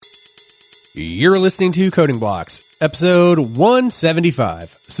You're listening to Coding Blocks, episode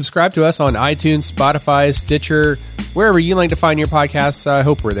 175. Subscribe to us on iTunes, Spotify, Stitcher, wherever you like to find your podcasts. I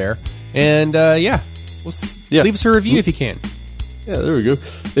hope we're there. And leave us a review if you can. Yeah, there we go.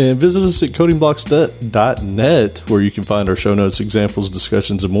 And visit us at codingblocks.net, where you can find our show notes, examples,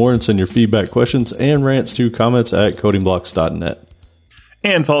 discussions, and more, and send your feedback, questions, and rants to comments at codingblocks.net.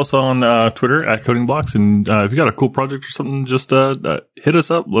 And follow us on Twitter at codingblocks. And if you got a cool project or something, just hit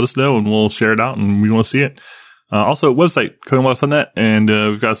us up, let us know, and we'll share it out, and we want to see it. Also, website, codingblocks.net, and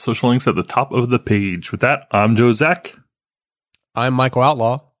we've got social links at the top of the page. With that, I'm Joe Zach. I'm Michael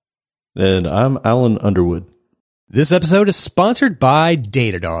Outlaw. And I'm Alan Underwood. This episode is sponsored by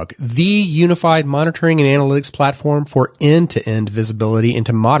Datadog, the unified monitoring and analytics platform for end-to-end visibility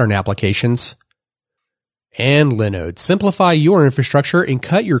into modern applications. And Linode. Simplify your infrastructure and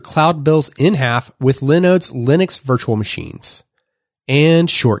cut your cloud bills in half with Linode's Linux virtual machines. And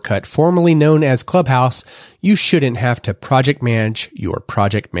Shortcut, formerly known as Clubhouse, you shouldn't have to project manage your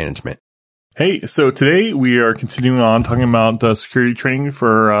project management. Hey, so today we are continuing on talking about security training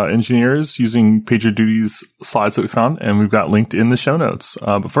for engineers using PagerDuty's slides that we found, and we've got linked in the show notes.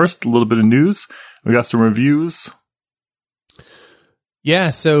 But first, a little bit of news. We got some reviews.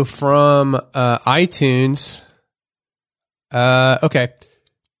 Yeah, so from iTunes, okay.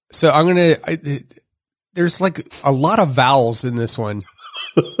 So I'm going to, there's like a lot of vowels in this one.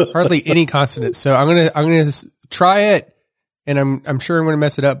 Hardly any consonants. So I'm going to try it. And I'm sure I'm going to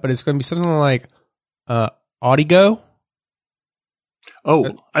mess it up, but it's going to be something like Audigo.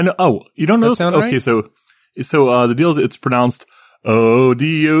 Oh, I know. Oh, you don't know? Okay, right? So the deal is it's pronounced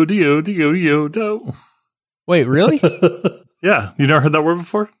O-D-O-D-O-D-O-D-O-Do. Wait, really? Yeah. You never heard that word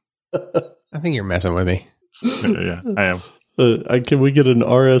before? I think you're messing with me. Yeah, I am. Can we get an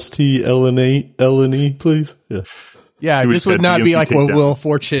RST-LNE, please? Yeah. Yeah, this would not be like Wheel of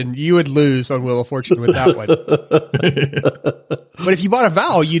Fortune. You would lose on Wheel of Fortune with that one. But if you bought a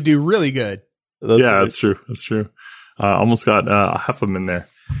vowel, you'd do really good. That's true. That's true. Almost got half of them in there.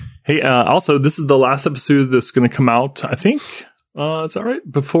 Hey, also, this is the last episode that's going to come out, I think. Is that right?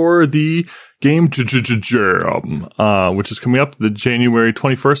 Before the Game Jam, which is coming up the January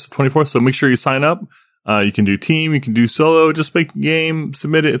 21st to 24th. So make sure you sign up. You can do team, you can do solo, just make a game,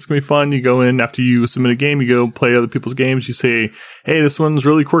 submit it. It's going to be fun. You go in after you submit a game, you go play other people's games. You say, hey, this one's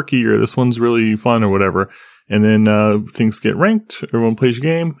really quirky or this one's really fun or whatever. And then, things get ranked. Everyone plays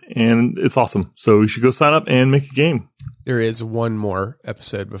your game and it's awesome. So you should go sign up and make a game. There is one more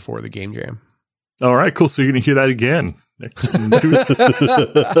episode before the Game Jam. All right, cool. So you're going to hear that again.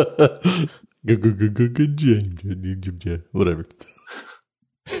 Good, whatever.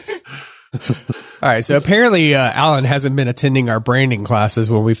 All right, so apparently Alan hasn't been attending our branding classes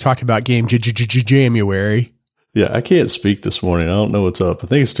when we've talked about Game January. Yeah, I can't speak this morning. I don't know what's up. I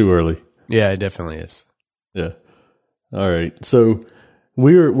think it's too early. Yeah, it definitely is. Yeah. All right. So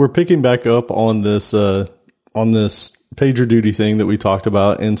we're picking back up on this PagerDuty thing that we talked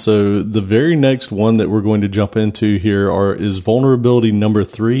about, and so the very next one that we're going to jump into here is vulnerability number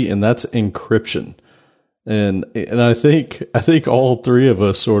 3, and that's encryption. And I think all three of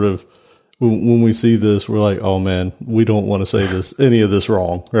us sort of, when we see this, we're like, oh man, we don't want to say any of this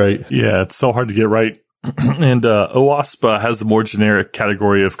wrong, right? Yeah, it's so hard to get right. And OWASP has the more generic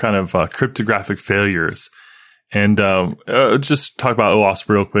category of kind of cryptographic failures. And just talk about OWASP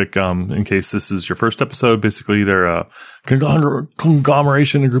real quick, in case this is your first episode. Basically, they're a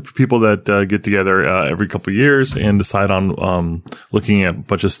conglomeration, a group of people that get together every couple of years and decide on looking at a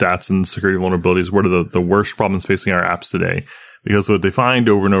bunch of stats and security vulnerabilities. What are the worst problems facing our apps today? Because what they find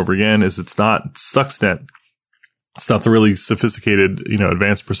over and over again is it's not Stuxnet. It's not the really sophisticated,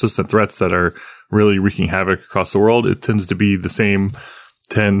 advanced persistent threats that are really wreaking havoc across the world. It tends to be the same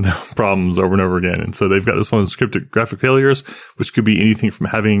 10 problems over and over again. And so they've got this one, cryptographic failures, which could be anything from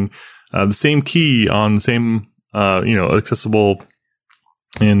having the same key on the same, accessible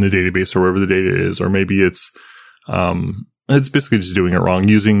in the database or wherever the data is, or maybe it's basically just doing it wrong,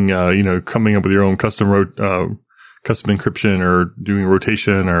 using, coming up with your own custom encryption or doing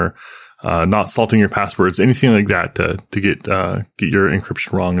rotation or not salting your passwords, anything like that to get your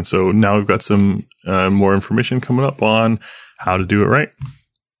encryption wrong. And so now we've got some more information coming up on how to do it right.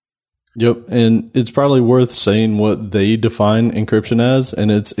 Yep. And it's probably worth saying what they define encryption as, and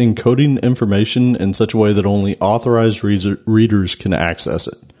it's encoding information in such a way that only authorized readers can access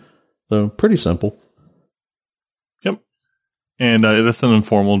it. So pretty simple. Yep. And that's an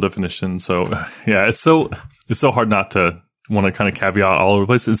informal definition. So yeah, it's so hard not to want to kind of caveat all over the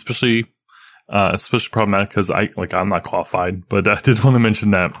place, especially problematic because I'm not qualified, but I did want to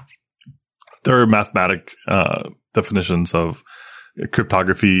mention that there are mathematic definitions of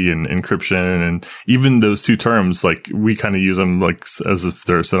cryptography and encryption, and even those two terms, like we kind of use them like as if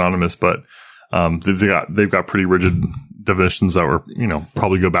they're synonymous, but they've got pretty rigid definitions that were,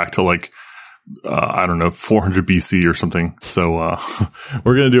 probably go back to like I don't know, 400 BC or something. So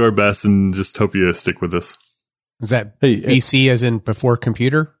we're gonna do our best and just hope you stick with this. Is that BC as in before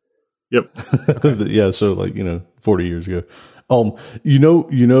computer? Yep. Yeah. So like 40 years ago.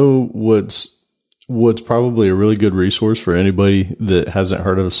 What's probably a really good resource for anybody that hasn't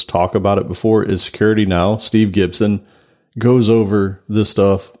heard us talk about it before is Security Now. Steve Gibson goes over this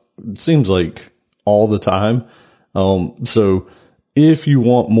stuff, it seems like all the time. So if you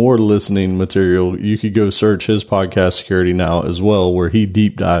want more listening material, you could go search his podcast Security Now as well, where he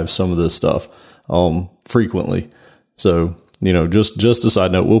deep dives some of this stuff, frequently. So, just a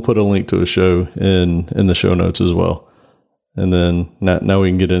side note, we'll put a link to a show in the show notes as well. And then now we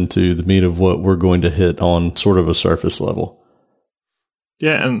can get into the meat of what we're going to hit on sort of a surface level.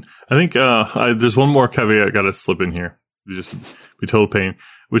 Yeah, and I think there's one more caveat I got to slip in here. Just be total pain,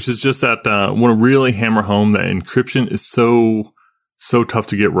 which is just that I want to really hammer home that encryption is so tough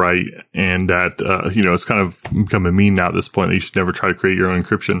to get right, and that it's kind of become a meme now at this point that you should never try to create your own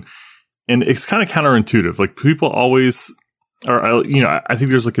encryption. And it's kind of counterintuitive. Like people always I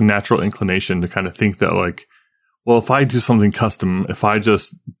think there's like a natural inclination to kind of think that like, well, if I do something custom, if I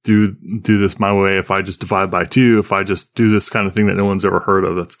just do this my way, if I just divide by 2, if I just do this kind of thing that no one's ever heard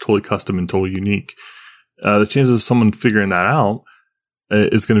of, that's totally custom and totally unique, the chances of someone figuring that out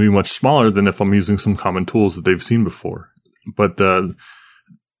is going to be much smaller than if I'm using some common tools that they've seen before. But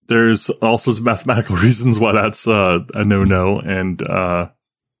there's all sorts of mathematical reasons why that's a no-no, and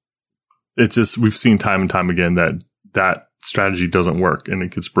it's just we've seen time and time again that strategy doesn't work, and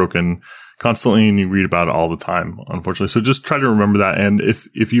it gets broken constantly, and you read about it all the time, unfortunately. So just try to remember that. And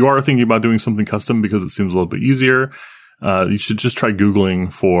if you are thinking about doing something custom because it seems a little bit easier, you should just try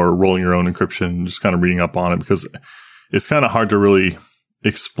Googling for rolling your own encryption, just kind of reading up on it, because it's kind of hard to really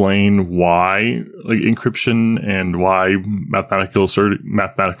explain why like encryption and why mathematical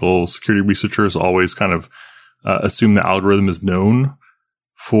security researchers always kind of assume the algorithm is known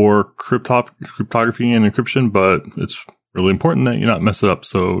for cryptography and encryption, but it's really important that you not mess it up.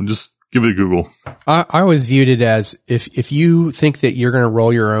 So just give it a Google. I always viewed it as if you think that you're going to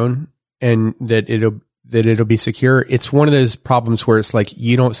roll your own and that it'll be secure, it's one of those problems where it's like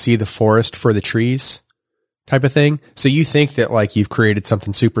you don't see the forest for the trees type of thing. So you think that like you've created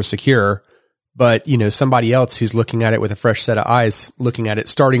something super secure, but somebody else who's looking at it with a fresh set of eyes, looking at it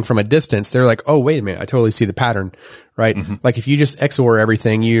starting from a distance, they're like, oh, wait a minute, I totally see the pattern, right? Mm-hmm. Like if you just XOR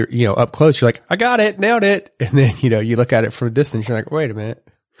everything, you up close, you're like, I got it, nailed it. And then, you look at it from a distance, you're like, wait a minute.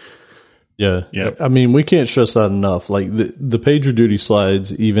 Yeah. I mean, we can't stress that enough. Like the PagerDuty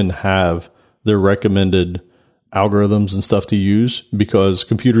slides even have their recommended algorithms and stuff to use because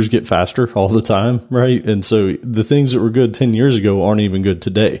computers get faster all the time, right? And so the things that were good 10 years ago aren't even good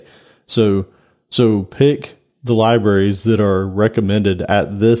today. So pick the libraries that are recommended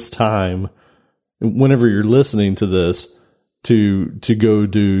at this time, whenever you're listening to this, to go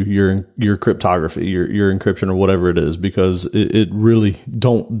do your cryptography, your encryption or whatever it is, because it really,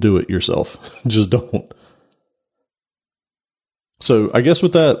 don't do it yourself. Just don't. So I guess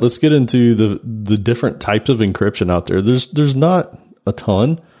with that, let's get into the different types of encryption out there. There's not a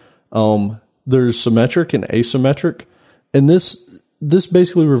ton. There's symmetric and asymmetric, and this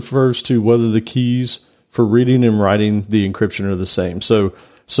basically refers to whether the keys for reading and writing the encryption are the same. So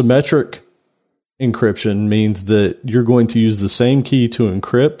symmetric encryption means that you're going to use the same key to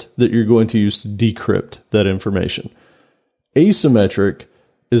encrypt that you're going to use to decrypt that information. Asymmetric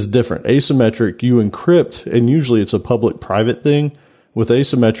is different. Asymmetric, you encrypt, and usually it's a public-private thing. With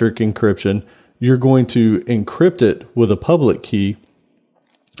asymmetric encryption, you're going to encrypt it with a public key,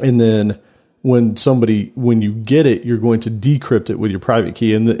 and then when you get it, you're going to decrypt it with your private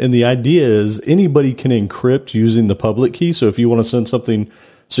key. And the idea is anybody can encrypt using the public key. So if you want to send something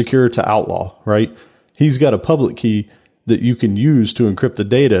secure to Outlaw, right? He's got a public key that you can use to encrypt the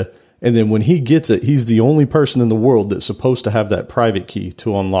data. And then when he gets it, he's the only person in the world that's supposed to have that private key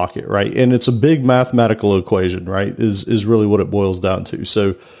to unlock it, right? And it's a big mathematical equation, right? Is really what it boils down to.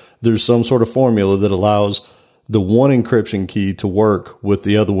 So there's some sort of formula that allows the one encryption key to work with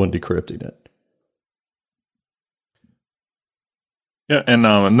the other one decrypting it. Yeah, and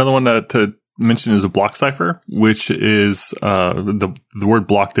another one to mention is a block cipher, which is the word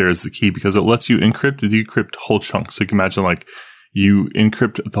block there is the key because it lets you encrypt and decrypt whole chunks. So you can imagine like you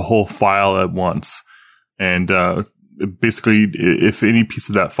encrypt the whole file at once, and basically, if any piece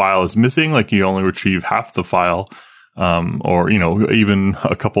of that file is missing, like you only retrieve half the file, or, even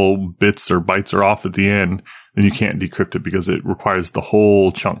a couple bits or bytes are off at the end, then you can't decrypt it because it requires the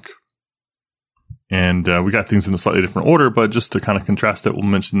whole chunk. And we got things in a slightly different order, but just to kind of contrast it, we'll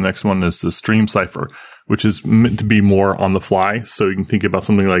mention the next one is the stream cipher, which is meant to be more on the fly. So you can think about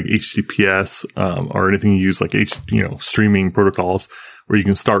something like HTTPS or anything you use like streaming protocols, where you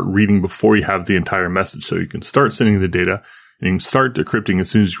can start reading before you have the entire message. So you can start sending the data and you can start decrypting as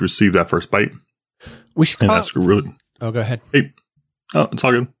soon as you receive that first byte. We should that's really. Oh, go ahead. Hey. Oh, it's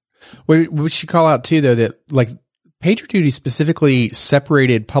all good. We should call out too, though, that like PagerDuty specifically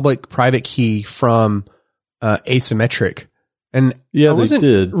separated public-private key from asymmetric. And I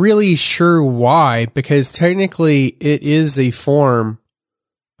wasn't really sure why, because technically it is a form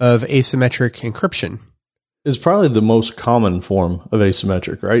of asymmetric encryption. It's probably the most common form of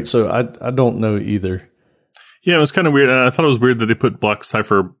asymmetric, right? So I don't know either. Yeah, it was kind of weird. I thought it was weird that they put block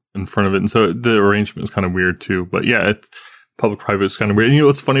cipher in front of it. And so the arrangement was kind of weird too. But yeah, public-private is kind of weird. And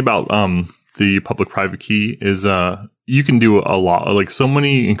what's funny about the public-private key is you can do a lot. Like so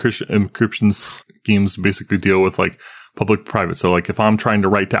many encryption schemes basically deal with like public-private. So like if I'm trying to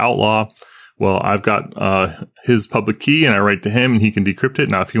write to Outlaw, well, I've got his public key and I write to him and he can decrypt it.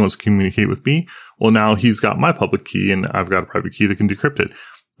 Now, if he wants to communicate with me, well, now he's got my public key and I've got a private key that can decrypt it.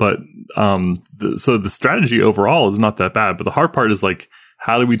 But so the strategy overall is not that bad. But the hard part is like,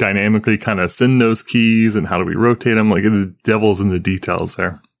 how do we dynamically kind of send those keys and how do we rotate them? Like the devil's in the details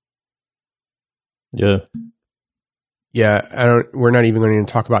there. Yeah. Yeah. We're not even going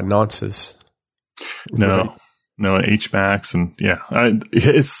to talk about nonces. No, HMAX. And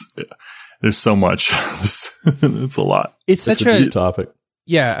there's so much. It's a lot. It's such a deep topic.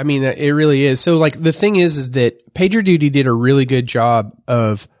 Yeah. I mean, it really is. So like the thing is that PagerDuty did a really good job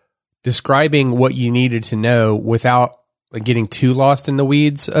of describing what you needed to know without like getting too lost in the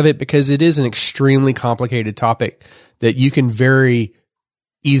weeds of it, because it is an extremely complicated topic that you can very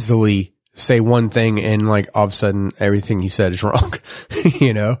easily say one thing and like all of a sudden everything you said is wrong,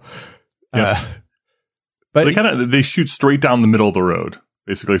 Yeah. But they shoot straight down the middle of the road,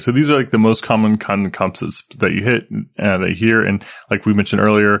 basically. So these are like the most common kind of concepts that you hit, that you hear. And like we mentioned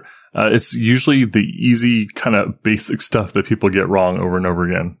earlier, it's usually the easy kind of basic stuff that people get wrong over and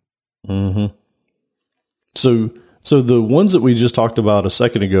over again. Mm-hmm. So the ones that we just talked about a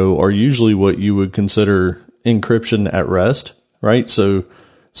second ago are usually what you would consider encryption at rest, right? So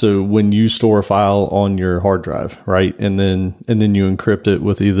when you store a file on your hard drive, right? And then you encrypt it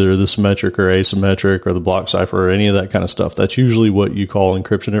with either the symmetric or asymmetric or the block cipher or any of that kind of stuff. That's usually what you call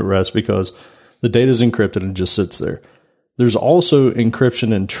encryption at rest, because the data is encrypted and just sits there. There's also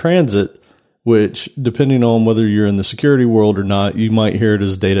encryption in transit, which depending on whether you're in the security world or not, you might hear it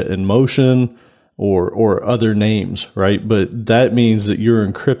as data in motion or other names, right? But that means that you're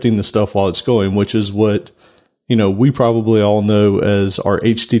encrypting the stuff while it's going, which is what, we probably all know as our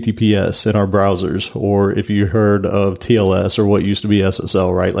HTTPS in our browsers, or if you heard of TLS or what used to be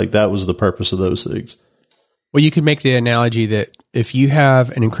SSL, right? Like that was the purpose of those things. Well, you could make the analogy that if you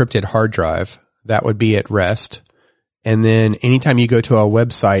have an encrypted hard drive, that would be at rest. And then anytime you go to a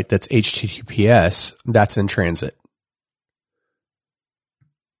website that's HTTPS, that's in transit.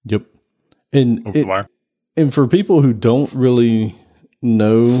 Yep. And for people who don't really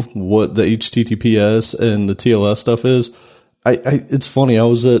know what the HTTPS and the TLS stuff is, it's funny. I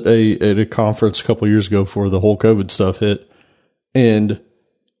was at a conference a couple of years ago before the whole COVID stuff hit, and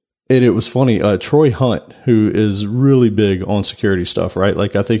it was funny. Troy Hunt, who is really big on security stuff, right?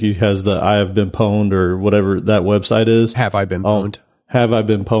 Like I think he has the I Have Been Pwned or whatever that website is. Have I Been Pwned? Have I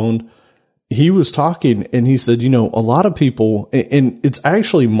Been Pwned? He was talking and he said, a lot of people, and it's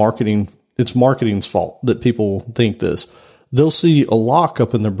actually marketing. It's marketing's fault that people think this. They'll see a lock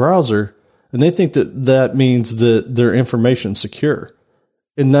up in their browser and they think that means that their information's secure.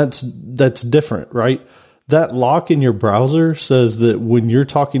 And that's different, right? That lock in your browser says that when you're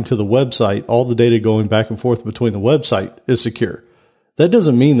talking to the website, all the data going back and forth between the website is secure. That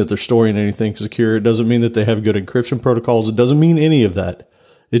doesn't mean that they're storing anything secure. It doesn't mean that they have good encryption protocols. It doesn't mean any of that.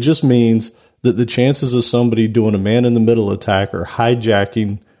 It just means that the chances of somebody doing a man-in-the-middle attack or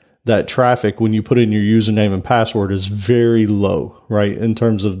hijacking that traffic when you put in your username and password is very low, right? In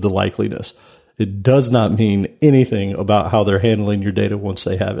terms of the likeliness. It does not mean anything about how they're handling your data once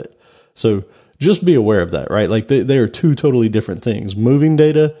they have it. So just be aware of that, right? Like they are two totally different things, moving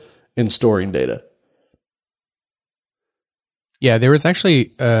data and storing data. Yeah, there was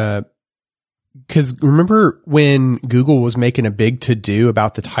actually, because remember when Google was making a big to-do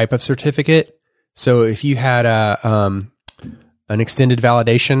about the type of certificate? So if you had an extended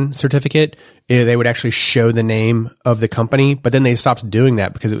validation certificate, they would actually show the name of the company, but then they stopped doing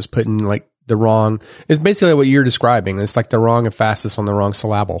that because it was putting like the wrong. It's basically what you're describing. It's like the wrong emphasis on the wrong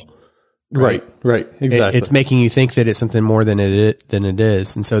syllable. Right. Exactly. It's making you think that it's something more than it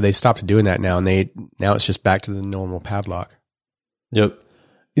is. And so they stopped doing that now. And now it's just back to the normal padlock. Yep.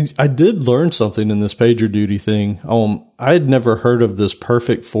 I did learn something in this PagerDuty thing. I had never heard of this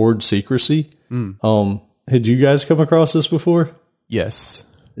perfect forward secrecy. Had you guys come across this before? Yes.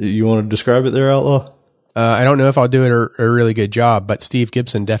 You want to describe it there, Outlaw? I don't know if I'll do it a really good job, but Steve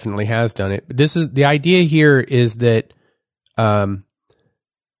Gibson definitely has done it. But the idea here is that,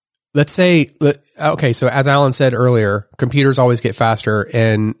 let's say, okay, so as Alan said earlier, computers always get faster,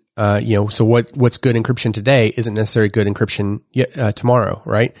 and so what's good encryption today isn't necessarily good encryption tomorrow,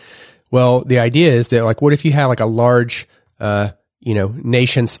 right? Well, the idea is that, like, what if you had like a large,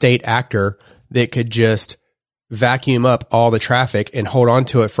 nation state actor that could just vacuum up all the traffic and hold on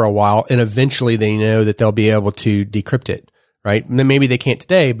to it for a while, and eventually they know that they'll be able to decrypt it, right? And then maybe they can't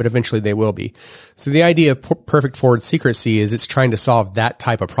today, but eventually they will be. So the idea of perfect forward secrecy is it's trying to solve that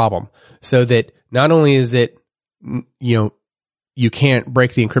type of problem, so that not only is it, you can't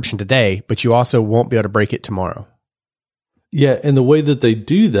break the encryption today, but you also won't be able to break it tomorrow. Yeah, and the way that they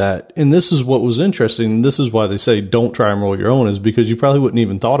do that, and this is what was interesting, and this is why they say don't try and roll your own, is because you probably wouldn't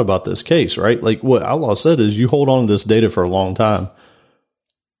even thought about this case, right? Like what Outlaw said is you hold on to this data for a long time.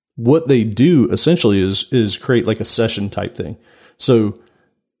 What they do essentially is create like a session type thing. So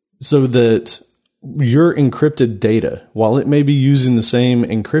that your encrypted data, while it may be using the same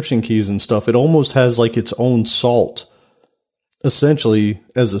encryption keys and stuff, it almost has like its own salt essentially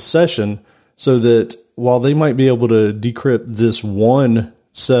as a session, so that while they might be able to decrypt this one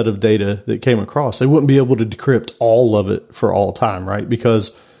set of data that came across, they wouldn't be able to decrypt all of it for all time, right?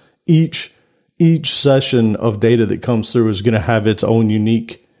 Because each session of data that comes through is going to have its own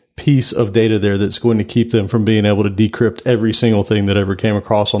unique piece of data there that's going to keep them from being able to decrypt every single thing that ever came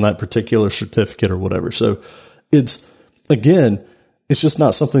across on that particular certificate or whatever. So it's just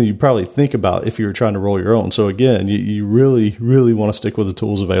not something you probably think about if you were trying to roll your own. So again, you really, really want to stick with the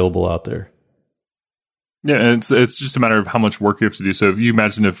tools available out there. Yeah, and it's just a matter of how much work you have to do. So if you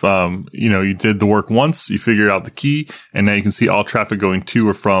imagine if you did the work once, you figured out the key, and now you can see all traffic going to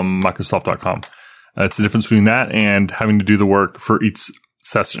or from Microsoft.com. It's the difference between that and having to do the work for each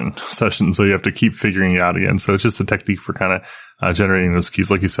session. So you have to keep figuring it out again. So it's just a technique for kind of generating those keys,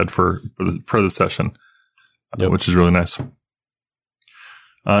 like you said, for the session, which is really nice. So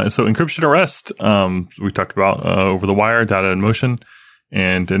encryption at rest, we talked about over the wire, data in motion.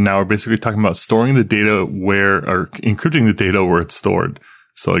 And now we're basically talking about storing the data or encrypting the data where it's stored.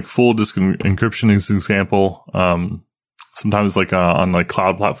 So like full disk encryption is an example. Sometimes like on like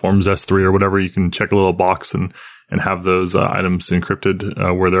cloud platforms, S3 or whatever, you can check a little box and have those items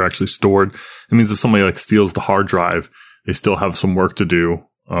encrypted where they're actually stored. It means if somebody like steals the hard drive, they still have some work to do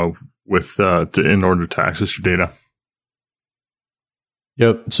in order to access your data.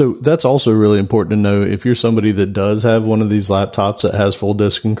 Yep. So that's also really important to know if you're somebody that does have one of these laptops that has full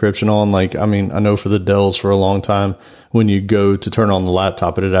disk encryption on. Like, I mean, I know for the Dells for a long time, when you go to turn on the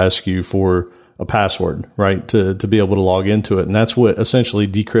laptop, it'd ask you for a password, right? To be able to log into it. And that's what essentially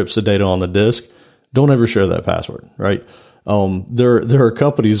decrypts the data on the disk. Don't ever share that password, right? There are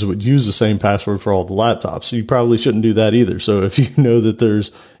companies that would use the same password for all the laptops. So you probably shouldn't do that either. So if you know that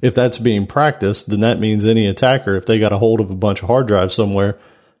if that's being practiced, then that means any attacker, if they got a hold of a bunch of hard drives somewhere,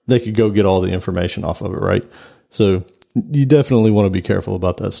 they could go get all the information off of it, right? So you definitely want to be careful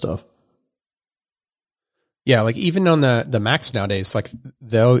about that stuff. Yeah. Like even on the Macs nowadays, like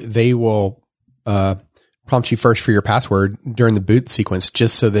they will, prompt you first for your password during the boot sequence,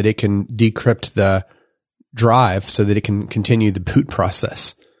 just so that it can decrypt the drive so that it can continue the boot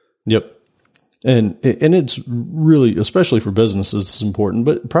process. Yep. And it's really, especially for businesses, it's important,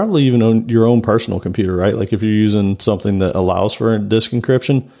 but probably even on your own personal computer, right? Like if you're using something that allows for disk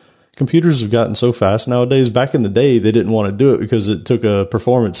encryption, computers have gotten so fast nowadays. Back in the day, they didn't want to do it because it took a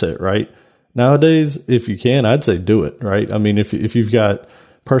performance hit, right? Nowadays, if you can, I'd say do it, right? I mean, if you've got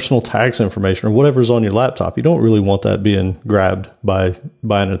personal tax information or whatever's on your laptop, you don't really want that being grabbed by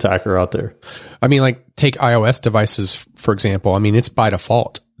an attacker out there. I mean, like take iOS devices, for example. I mean, it's by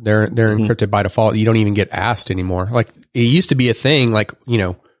default. They're encrypted by default. You don't even get asked anymore. Like it used to be a thing, like,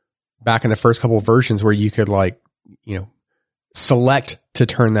 back in the first couple of versions where you could select to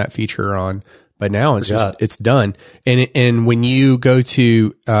turn that feature on. But now it's done. And when you go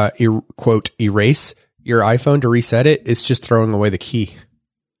to, quote, erase your iPhone to reset it, it's just throwing away the key.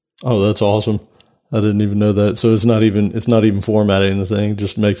 Oh, that's awesome. I didn't even know that. So it's not even formatting the thing,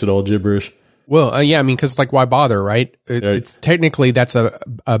 just makes it all gibberish. Well, yeah, I mean, cause like why bother, right? It's technically that's a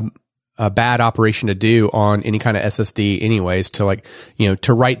a bad operation to do on any kind of SSD anyways, to like,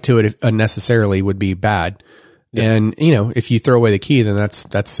 to write to it unnecessarily would be bad. Yeah. And, if you throw away the key, then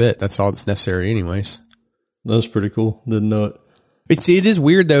that's it. That's all that's necessary anyways. That's pretty cool. Didn't know it. It is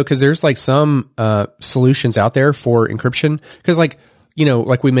weird though, because there's like some solutions out there for encryption. Because like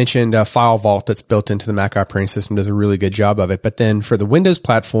we mentioned, File Vault that's built into the Mac operating system does a really good job of it. But then for the Windows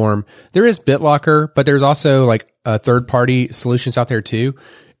platform, there is BitLocker, but there's also like third-party solutions out there too.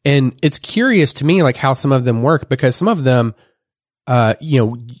 And it's curious to me like how some of them work, because some of them,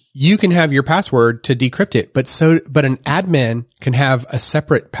 you can have your password to decrypt it, but an admin can have a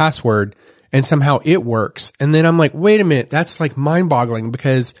separate password and somehow it works. And then I'm like, wait a minute, that's like mind boggling,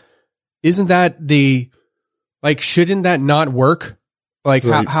 because shouldn't that not work? Like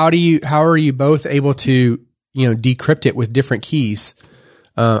right. How are you both able to, decrypt it with different keys?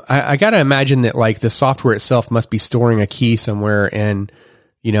 I gotta imagine that like the software itself must be storing a key somewhere, and,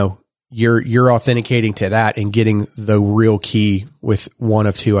 you're authenticating to that and getting the real key with one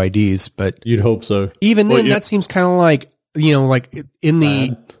of two IDs. But you'd hope so. Even then, that seems kind of like, like in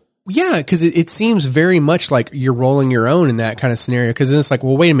the, yeah, because it seems very much like you're rolling your own in that kind of scenario. Because then it's like,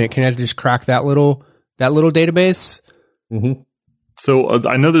 well, wait a minute, can I just crack that little database? Mm-hmm. So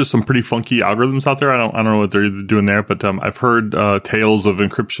I know there's some pretty funky algorithms out there. I don't know what they're doing there, but I've heard tales of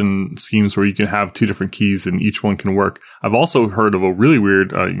encryption schemes where you can have two different keys and each one can work. I've also heard of a really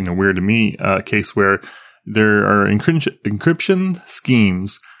weird, weird to me, case where there are encryption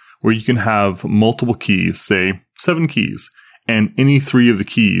schemes where you can have multiple keys, say 7 keys, and any 3 of the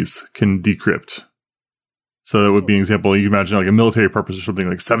keys can decrypt. So that would be an example. You can imagine like a military purpose or something,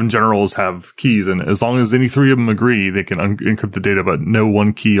 like 7 generals have keys, and as long as any 3 of them agree, they can encrypt the data, but no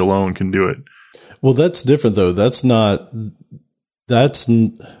one key alone can do it. Well, that's different though. That's like,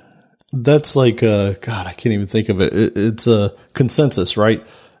 God, I can't even think of it. It's a consensus, right?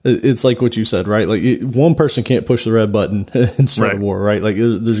 It's like what you said, right? Like one person can't push the red button and start a war, right? Like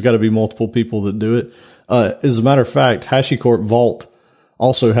there's got to be multiple people that do it. As a matter of fact, HashiCorp Vault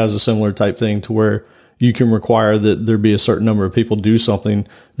also has a similar type thing to where you can require that there be a certain number of people do something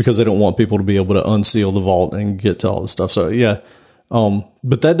because they don't want people to be able to unseal the vault and get to all this stuff. So yeah.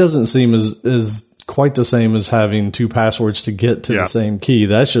 But that doesn't seem as quite the same as having 2 passwords to get to the same key.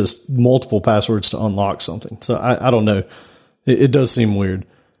 That's just multiple passwords to unlock something. So I don't know. It does seem weird.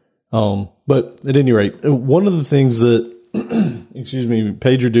 But at any rate, one of the things that,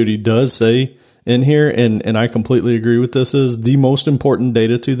 PagerDuty does say in here, and I completely agree with this, is the most important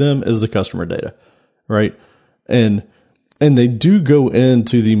data to them is the customer data. Right. And they do go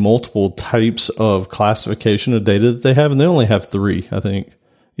into the multiple types of classification of data that they have, and they only have 3, I think.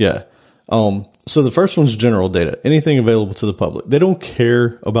 Yeah. So the first one's general data, anything available to the public. They don't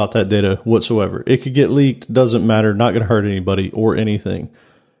care about that data whatsoever. It could get leaked, doesn't matter, not going to hurt anybody or anything.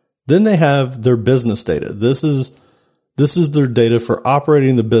 Then they have their business data. This is their data for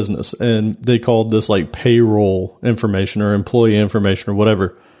operating the business, and they called this like payroll information or employee information or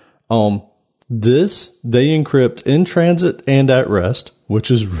whatever. This they encrypt in transit and at rest,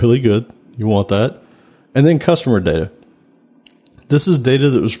 which is really good. You want that. And then customer data. This is data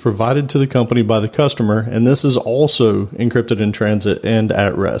that was provided to the company by the customer, and this is also encrypted in transit and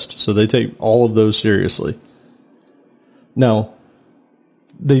at rest. So they take all of those seriously. Now,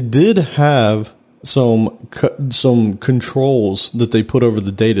 they did have some controls that they put over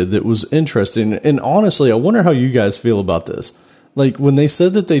the data that was interesting. And honestly, I wonder how you guys feel about this. Like when they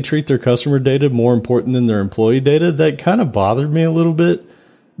said that they treat their customer data more important than their employee data, that kind of bothered me a little bit,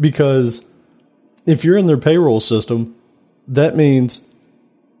 because if you're in their payroll system, that means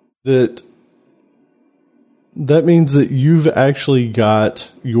that you've actually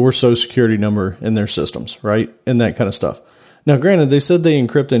got your Social Security number in their systems, right? And that kind of stuff. Now, granted, they said they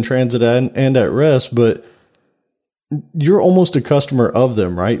encrypt in transit and at rest, but you're almost a customer of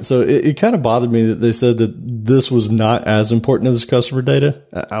them, right? So it kind of bothered me that they said that this was not as important as customer data.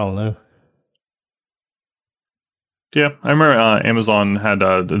 I don't know. Yeah, I remember Amazon had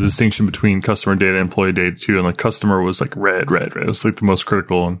the distinction between customer data and employee data too, and the customer was like red. It was like the most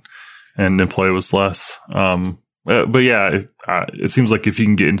critical, and employee was less. But yeah, it seems like if you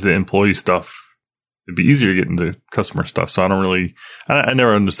can get into the employee stuff, it'd be easier to get into customer stuff. So I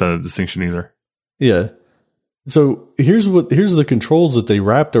never understood the distinction either. Yeah. So here's the controls that they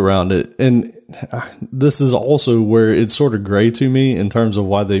wrapped around it. And this is also where it's sort of gray to me in terms of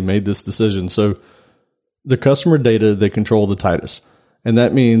why they made this decision. So the customer data, they control the tightest. And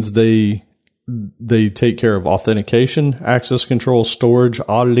that means they take care of authentication, access control, storage,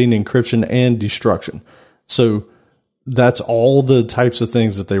 auditing, encryption, and destruction. So that's all the types of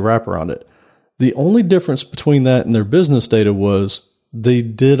things that they wrap around it. The only difference between that and their business data was they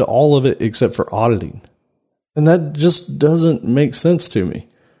did all of it except for auditing. And that just doesn't make sense to me.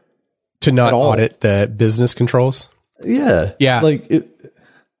 To not audit the business controls? Yeah. Yeah. Like,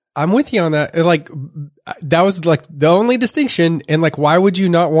 I'm with you on that. Like, that was like the only distinction. And like, why would you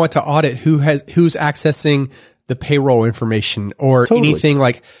not want to audit who's accessing the payroll information or anything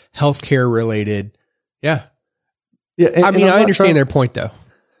like healthcare related? Yeah. Yeah. I mean, I understand their point though.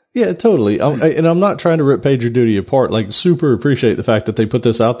 Yeah, totally. And I'm not trying to rip PagerDuty apart. Like, super appreciate the fact that they put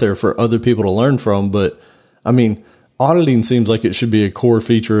this out there for other people to learn from. But I mean, auditing seems like it should be a core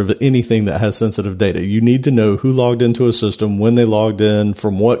feature of anything that has sensitive data. You need to know who logged into a system, when they logged in,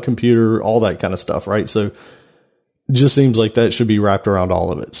 from what computer, all that kind of stuff, right? So it just seems like that should be wrapped around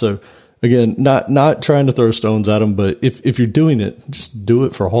all of it. So again, not trying to throw stones at them, but if you're doing it, just do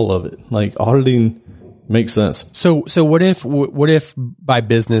it for all of it. Like, auditing makes sense. So what if by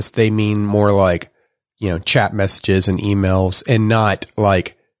business they mean more like, chat messages and emails and not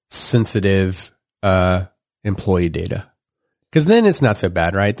like sensitive employee data? Because then it's not so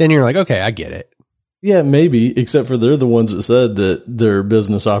bad, right? Then you're like, okay, I get it. Yeah, maybe, except for they're the ones that said that their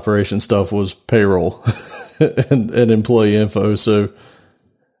business operation stuff was payroll and employee info. So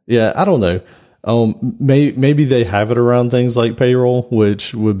yeah, I don't know. Maybe they have it around things like payroll,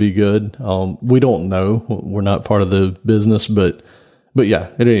 which would be good. We don't know. We're not part of the business, but yeah,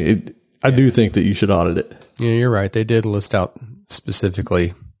 I do think that you should audit it. Yeah, you're right. They did list out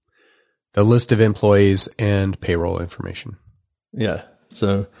specifically the list of employees and payroll information. Yeah.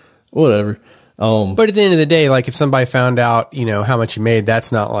 So whatever. But at the end of the day, like if somebody found out, how much you made,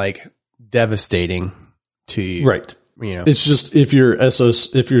 that's not like devastating to you. Right. It's just if your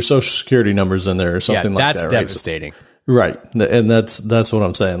social security number's in there or something like that. That's devastating. Right. And that's what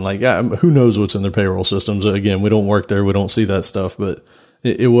I'm saying. Like, who knows what's in their payroll systems? Again, we don't work there. We don't see that stuff, but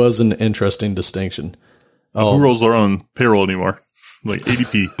it was an interesting distinction. Who rolls their own payroll anymore? Like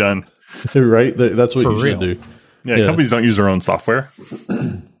ADP done. Right. That's what you should do. Yeah. Companies don't use their own software.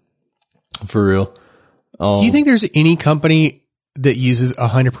 For real. Do you think there's any company that uses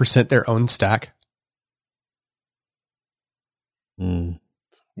 100% their own stack?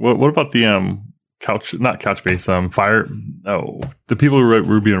 What about the not Couchbase, Fire? Oh, the people who wrote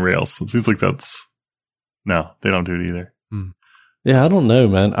Ruby on Rails. It seems like no, they don't do it either. Yeah, I don't know,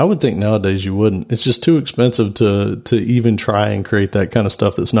 man. I would think nowadays you wouldn't. It's just too expensive to even try and create that kind of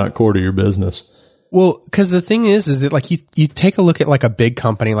stuff that's not core to your business. Well, because the thing is that like you take a look at like a big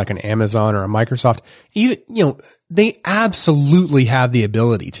company like an Amazon or a Microsoft, they absolutely have the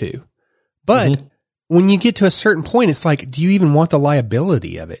ability to, but when you get to a certain point, it's like, do you even want the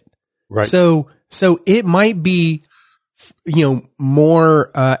liability of it? Right. So it might be,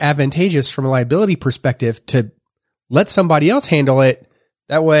 more advantageous from a liability perspective to let somebody else handle it.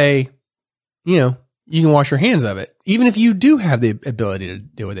 That way, you can wash your hands of it, even if you do have the ability to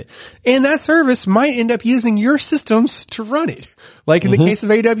deal with it. And that service might end up using your systems to run it. Like in the case of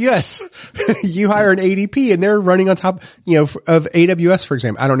AWS, you hire an ADP and they're running on top, of AWS, for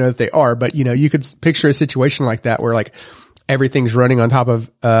example. I don't know if they are, but you could picture a situation like that where like everything's running on top of,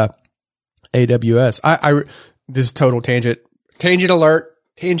 AWS. This is total tangent alert.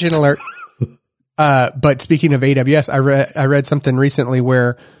 But speaking of AWS, I read something recently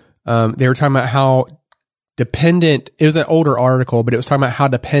where, they were talking about how dependent, it was an older article, but it was talking about how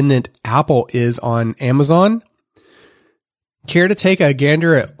dependent Apple is on Amazon. Care to take a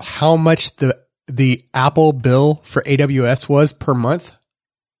gander at how much the Apple bill for AWS was per month?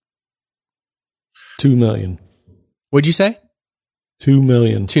 $2 million. What'd you say? $2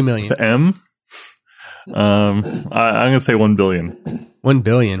 million. $2 million. The M? I'm going to say 1 billion. 1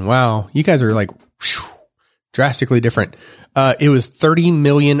 billion. Wow. You guys are like drastically different. It was 30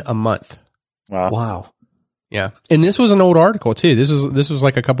 million a month. Wow. Yeah. And this was an old article too. This was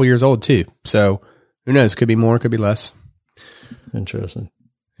like a couple years old too. So who knows? Could be more, could be less. Interesting.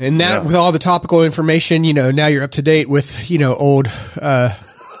 And that with all the topical information, now you're up to date with, old,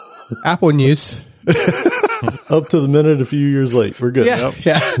 Apple news. Up to the minute a few years late. We're good. Yeah.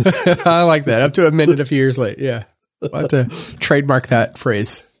 Yeah. I like that. Up to a minute a few years late. Yeah. I'll have to trademark that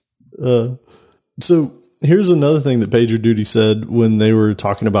phrase. So here's another thing that PagerDuty said when they were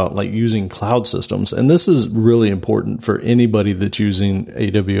talking about like using cloud systems. And this is really important for anybody that's using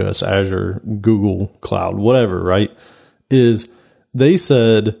AWS, Azure, Google Cloud, whatever, right? Is they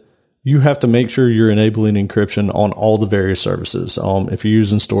said you have to make sure you're enabling encryption on all the various services. If you're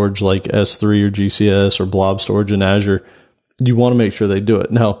using storage like S3 or GCS or blob storage in Azure, you want to make sure they do it.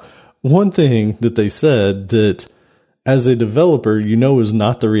 Now, one thing that they said that as a developer, is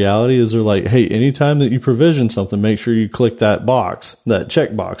not the reality is they're like, hey, anytime that you provision something, make sure you click that box, that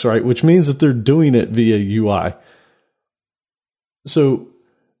checkbox, right? Which means that they're doing it via UI. So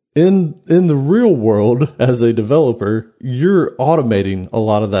in the real world, as a developer, you're automating a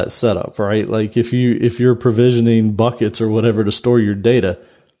lot of that setup, right? Like if you're provisioning buckets or whatever to store your data,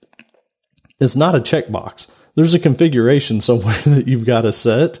 it's not a checkbox. There's a configuration somewhere that you've got to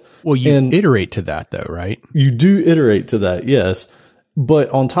set. Well, you iterate to that though, right? You do iterate to that, yes. But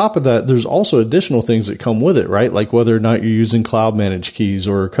on top of that, there's also additional things that come with it, right? Like whether or not you're using cloud managed keys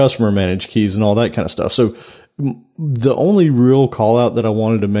or customer managed keys and all that kind of stuff. So the only real call out that I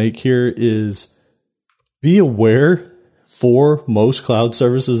wanted to make here is be aware for most cloud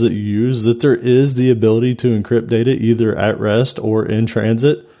services that you use that there is the ability to encrypt data either at rest or in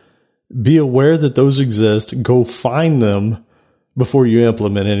transit. Be aware that those exist. Go find them before you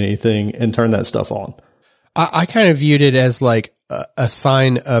implement anything and turn that stuff on. I kind of viewed it as like a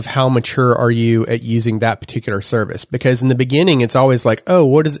sign of how mature are you at using that particular service, because in the beginning it's always like,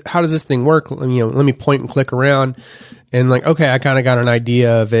 oh, how does this thing work? Let me point and click around and like, okay, I kind of got an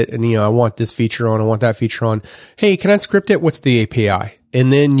idea of it. And I want this feature on, I want that feature on. Hey, can I script it? What's the API?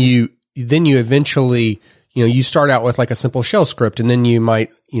 And then you eventually, you start out with like a simple shell script, and then you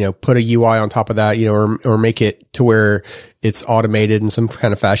might, put a UI on top of that, or make it to where it's automated in some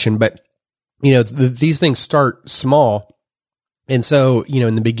kind of fashion. But these things start small. And so,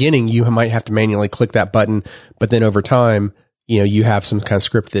 in the beginning, you might have to manually click that button, but then over time, you have some kind of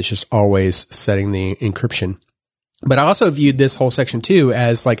script that's just always setting the encryption. But I also viewed this whole section too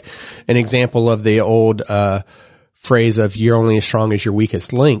as like an example of the old, phrase of you're only as strong as your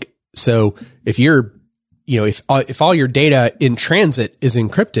weakest link. So if you're, if all your data in transit is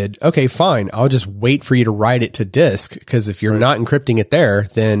encrypted, okay, fine. I'll just wait for you to write it to disk. Cause if you're not encrypting it there,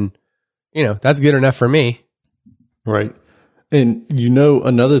 then, that's good enough for me. Right. And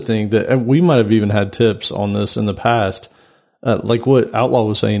another thing that we might have even had tips on this in the past, like what Outlaw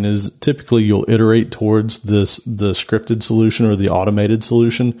was saying is typically you'll iterate towards the scripted solution or the automated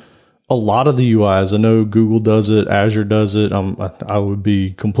solution. A lot of the UIs, I know Google does it, Azure does it. I would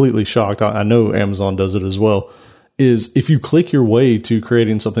be completely shocked. I know Amazon does it as well. Is if you click your way to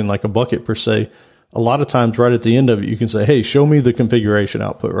creating something like a bucket per se, a lot of times right at the end of it, you can say, hey, show me the configuration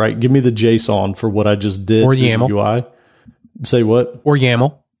output, right? Give me the JSON for what I just did. Or YAML. The UI. Say what? Or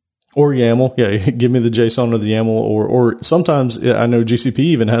YAML. Or YAML. Yeah. Give me the JSON or the YAML, or sometimes I know GCP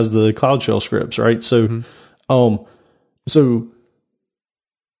even has the Cloud Shell scripts, right? So, so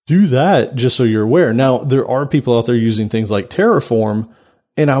do that just so you're aware. Now, there are people out there using things like Terraform,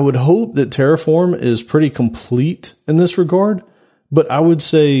 and I would hope that Terraform is pretty complete in this regard. But I would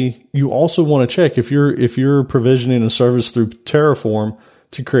say you also want to check if you're provisioning a service through Terraform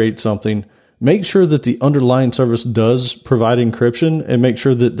to create something, make sure that the underlying service does provide encryption, and make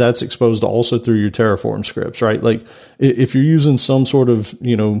sure that that's exposed also through your Terraform scripts, right? Like if you're using some sort of,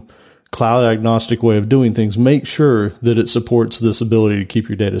 cloud agnostic way of doing things, make sure that it supports this ability to keep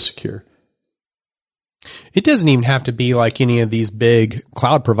your data secure. It doesn't even have to be like any of these big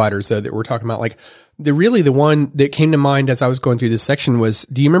cloud providers though that we're talking about. Like the one that came to mind as I was going through this section was,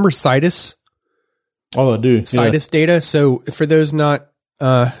 do you remember Citus? Oh, I do. Citus data. So for those that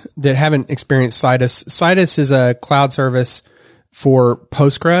haven't experienced Citus is a cloud service for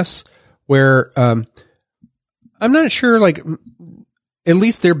Postgres where, I'm not sure, like, at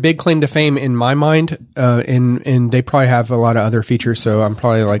least their big claim to fame in my mind, and they probably have a lot of other features. So I'm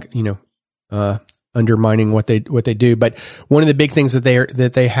probably like, undermining what they do. But one of the big things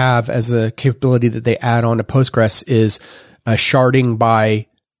that they have as a capability that they add on to Postgres is sharding by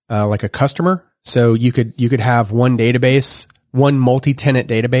like a customer. So you could have one database, one multi-tenant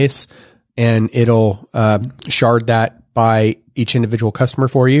database, and it'll shard that by each individual customer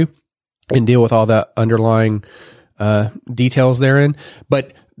for you and deal with all the underlying details therein.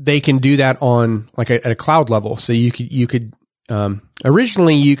 But they can do that on like at a cloud level. So you could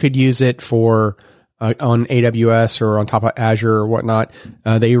originally you could use it for on AWS or on top of Azure or whatnot.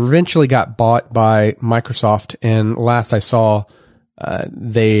 They eventually got bought by Microsoft, and last I saw,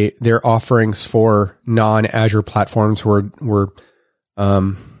 their offerings for non-Azure platforms were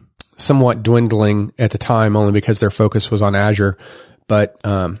somewhat dwindling at the time, only because their focus was on Azure. But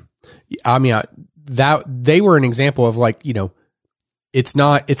that they were an example of like, it's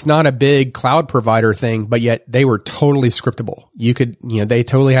not a big cloud provider thing, but yet they were totally scriptable. You could, they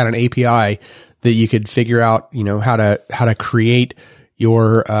totally had an API that you could figure out, how to create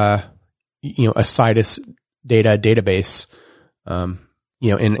your, a Citus data database, and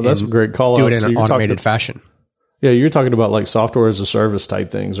that's a great call. Do it in an automated fashion. Yeah. You're talking about like software as a service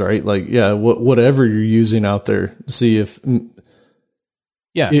type things, right? Like, yeah, whatever you're using out there, see if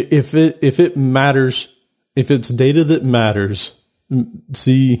it matters, if it's data that matters,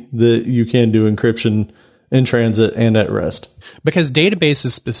 see that you can do encryption in transit and at rest. Because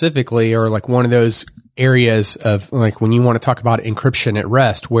databases specifically are like one of those areas of like when you want to talk about encryption at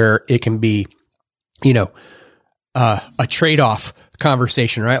rest, where it can be, a trade-off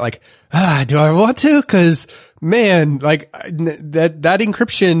conversation, right? Like, do I want to? Cause man, like that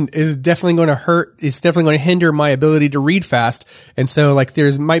encryption is definitely going to hurt. It's definitely going to hinder my ability to read fast. And so like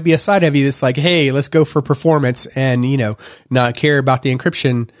there's might be a side of you that's like, hey, let's go for performance and, not care about the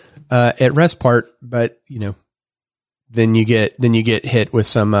encryption, at rest part. But, then you get hit with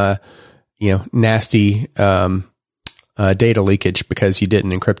some, nasty, data leakage because you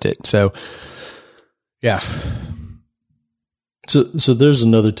didn't encrypt it. So yeah. So there's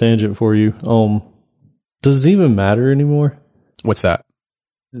another tangent for you. Does it even matter anymore? What's that?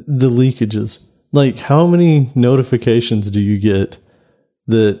 The leakages. Like, how many notifications do you get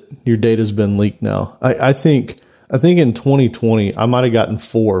that your data's been leaked now? I think in 2020, I might have gotten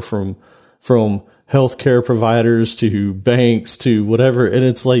 4 from healthcare providers to banks to whatever. And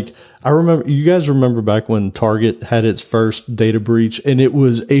it's like, you guys remember back when Target had its first data breach, and it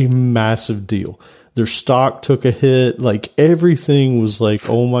was a massive deal. Their stock took a hit. Like, everything was like,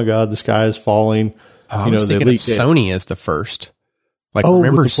 oh my God, the sky is falling. I was thinking of Sony as the first. Like,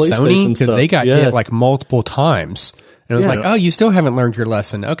 remember Sony? Because they got hit like multiple times. And it was like, oh, you still haven't learned your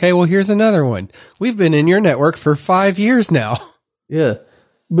lesson. Okay, well, here's another one. We've been in your network for 5 years now. Yeah.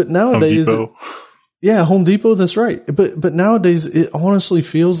 But nowadays, Home Depot, that's right. But nowadays, it honestly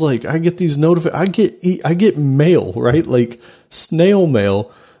feels like I get these I get mail, right? Like snail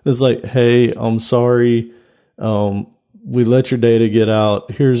mail. It's like, hey, I'm sorry. We let your data get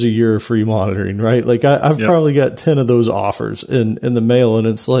out. Here's a year of free monitoring, right? Like I've probably got 10 of those offers in the mail, and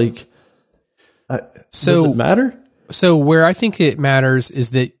it's like, does it matter? So where I think it matters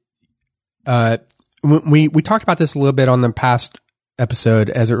is that, we talked about this a little bit on the past episode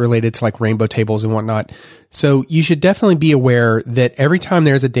as it related to like rainbow tables and whatnot. So you should definitely be aware that every time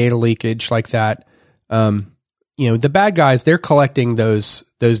there's a data leakage like that, the bad guys, they're collecting those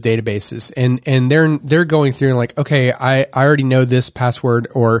databases and they're going through and like, okay, I already know this password,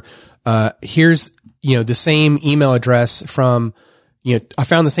 or, here's, the same email address from, I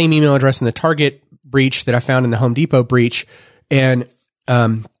found the same email address in the Target breach that I found in the Home Depot breach. And,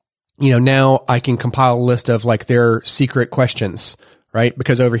 now I can compile a list of like their secret questions, right?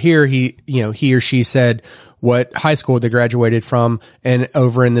 Because over here, he or she said what high school they graduated from. And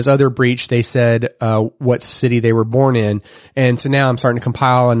over in this other breach, they said, what city they were born in. And so now I'm starting to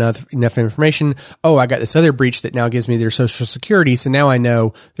compile enough information. Oh, I got this other breach that now gives me their social security. So now I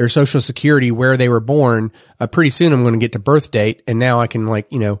know their social security, where they were born. Pretty soon I'm going to get to birth date. And now I can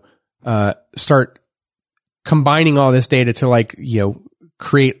start combining all this data to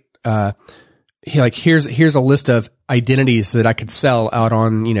create, here's a list of identities that I could sell out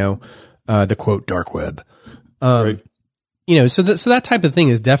on, the quote dark web. Right. So that type of thing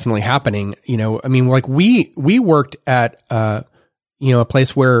is definitely happening. I mean, like we worked at, a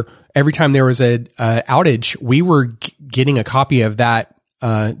place where every time there was a outage, we were getting a copy of that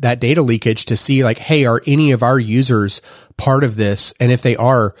data leakage to see like, hey, are any of our users part of this? And if they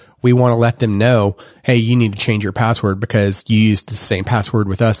are, we want to let them know, hey, you need to change your password because you used the same password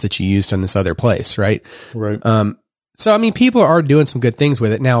with us that you used on this other place. Right. Right. So, I mean, people are doing some good things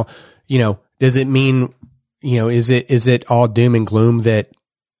with it. Now, does it mean, is it all doom and gloom that,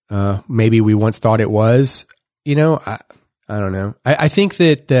 maybe we once thought it was, I don't know. I think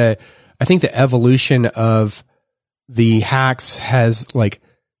that the evolution of the hacks has like,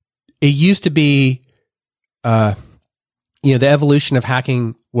 it used to be, the evolution of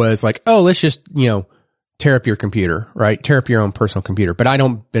hacking was like, oh, let's just, tear up your computer, right? Tear up your own personal computer, but I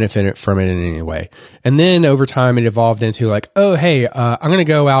don't benefit from it in any way. And then over time it evolved into like, oh, hey, I'm going to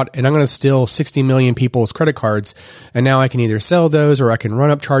go out and I'm going to steal 60 million people's credit cards. And now I can either sell those or I can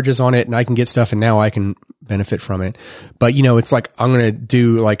run up charges on it and I can get stuff and now I can benefit from it. But, it's like, I'm going to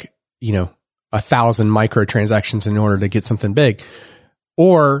do like, 1,000 microtransactions in order to get something big.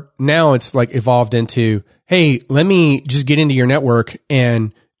 Or now it's like evolved into, hey, let me just get into your network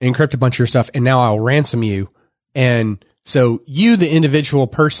and encrypt a bunch of your stuff, and now I'll ransom you. And so you, the individual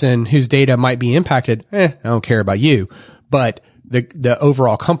person whose data might be impacted, I don't care about you. But the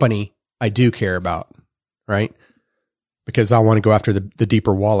overall company, I do care about, right? Because I want to go after the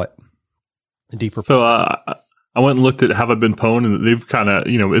deeper wallet. The deeper. So I went and looked at Have I Been Pwned, and they've kind of,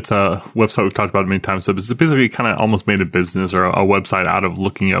 it's a website we've talked about many times. So it's basically kind of almost made a business or a website out of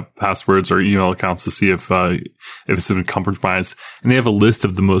looking up passwords or email accounts to see if it's been compromised. And they have a list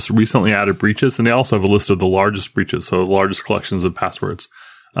of the most recently added breaches, and they also have a list of the largest breaches, so the largest collections of passwords.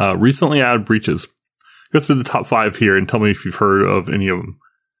 Recently added breaches. Go through the top 5 here and tell me if you've heard of any of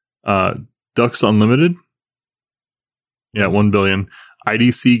them. Ducks Unlimited, Yeah, 1 billion.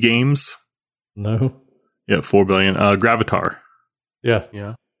 IDC Games. No. Yeah, 4 billion. Gravatar. Yeah.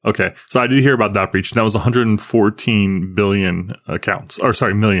 Yeah. Okay, so I did hear about that breach. That was 114 billion accounts. Or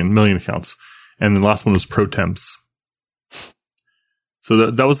sorry, million accounts. And the last one was Protemps. So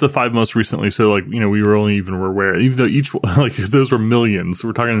that was the 5 most recently. So like, we were only even aware, even though each, like those were millions,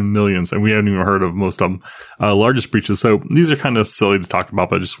 we're talking millions, and we hadn't even heard of most of them, largest breaches. So these are kind of silly to talk about,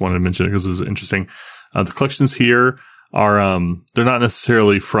 but I just wanted to mention it because it was interesting. The collections here are, they're not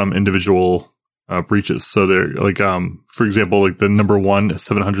necessarily from individual, breaches. So they're like, for example, like the number 1,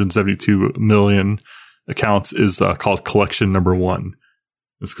 772 million accounts is, called collection number 1.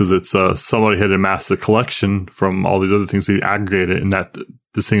 It's because it's somebody had amassed a collection from all these other things they aggregated, and that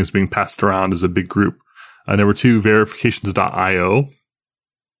this thing is being passed around as a big group. Number 2, verifications.io.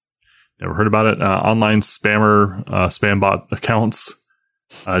 Never heard about it. Online spammer, spam bot accounts,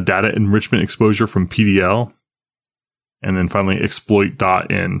 data enrichment exposure from PDL, and then finally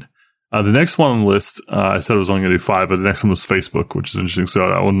exploit.in. The next one on the list, I said I was only going to do 5, but the next one was Facebook, which is interesting. So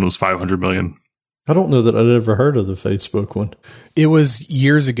that one was 500 million. I don't know that I'd ever heard of the Facebook one. It was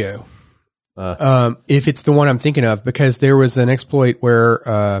years ago. If it's the one I'm thinking of, because there was an exploit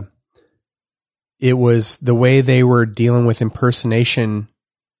where it was the way they were dealing with impersonation,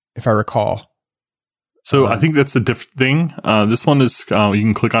 if I recall. So I think that's a different thing. This one is, you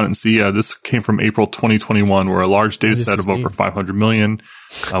can click on it and see, this came from April 2021, where a large data set of over 500 million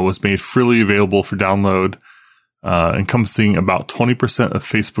was made freely available for download, encompassing about 20% of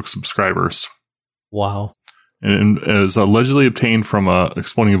Facebook subscribers. Wow. And it was allegedly obtained from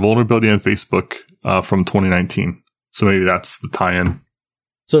exploiting a vulnerability on Facebook from 2019. So maybe that's the tie-in.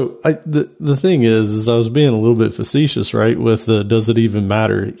 So the thing is I was being a little bit facetious, right? With the, does it even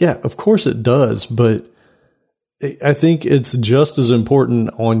matter? Yeah, of course it does. But I think it's just as important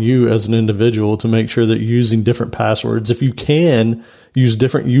on you as an individual to make sure that you're using different passwords. If you can, use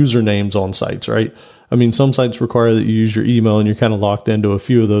different usernames on sites, right? I mean, some sites require that you use your email, and you're kind of locked into a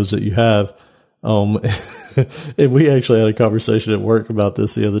few of those that you have. And we actually had a conversation at work about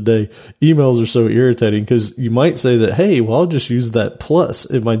this the other day. Emails are so irritating because you might say that, hey, well, I'll just use that plus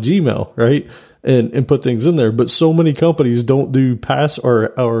in my Gmail, right? And put things in there. But so many companies don't do pass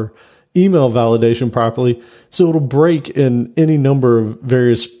or email validation properly. So it'll break in any number of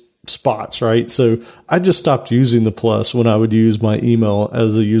various spots, right? So I just stopped using the plus when I would use my email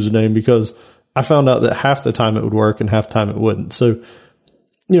as a username, because I found out that half the time it would work and half the time it wouldn't. So,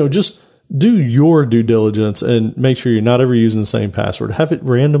 just do your due diligence and make sure you're not ever using the same password. Have it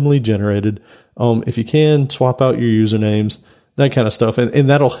randomly generated. If you can, swap out your usernames, that kind of stuff. And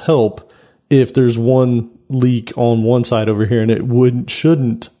that'll help if there's one leak on one side over here and it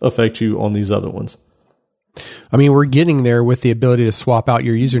shouldn't affect you on these other ones. I mean, we're getting there with the ability to swap out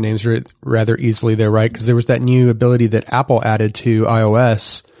your usernames rather easily there, right? Because there was that new ability that Apple added to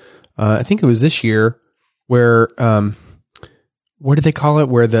iOS. I think it was this year, where, what do they call it?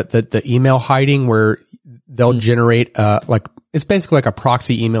 Where the email hiding, where they'll generate, it's basically like a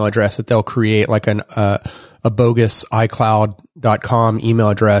proxy email address that they'll create, like a bogus iCloud.com email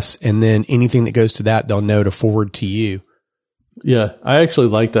address. And then anything that goes to that, they'll know to forward to you. Yeah. I actually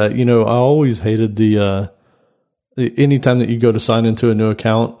like that. I always hated anytime that you go to sign into a new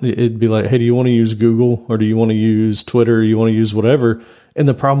account, it'd be like, hey, do you want to use Google, or do you want to use Twitter, or you want to use whatever? And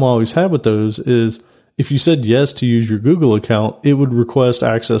the problem I always had with those is, if you said yes to use your Google account, it would request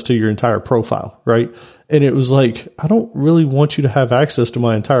access to your entire profile, right? And it was like, I don't really want you to have access to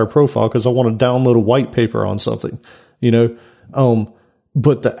my entire profile because I want to download a white paper on something,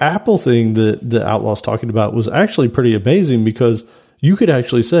 But the Apple thing that the Outlaw's talking about was actually pretty amazing, because you could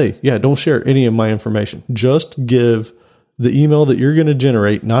actually say, yeah, don't share any of my information. Just give the email that you're going to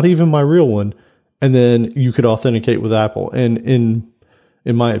generate, not even my real one, and then you could authenticate with Apple. And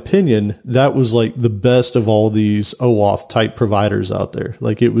in my opinion, that was like the best of all these OAuth type providers out there.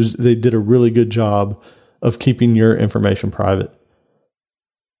 Like they did a really good job of keeping your information private.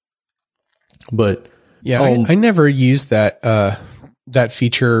 But yeah, I never used that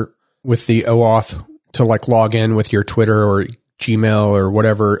feature with the OAuth to like log in with your Twitter or Gmail or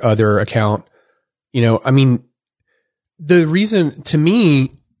whatever other account. I mean, the reason, to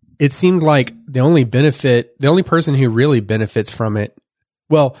me, it seemed like the only person who really benefits from it,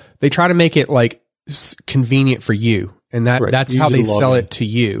 well, they try to make it like convenient for you. And that's how they sell it to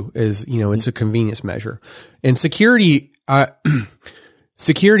you, is, it's a convenience measure. And security, I've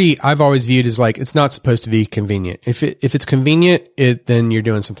always viewed as like, it's not supposed to be convenient. If it's convenient, then you're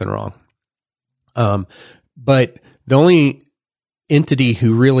doing something wrong. But the only entity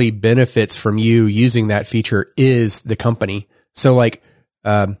who really benefits from you using that feature is the company. So like,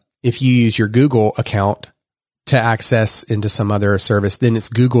 if you use your Google account, to access into some other service, then it's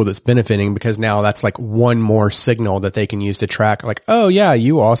Google that's benefiting because now that's like one more signal that they can use to track like, oh yeah,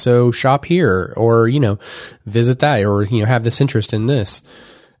 you also shop here or, visit that or, have this interest in this.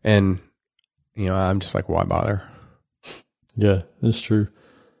 And, I'm just like, why bother? Yeah, that's true.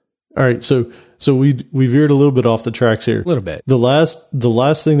 All right. So we veered a little bit off the tracks here. A little bit. The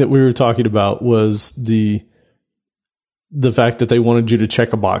last thing that we were talking about was the fact that they wanted you to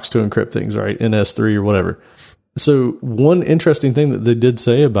check a box to encrypt things, right? In S3 or whatever. So one interesting thing that they did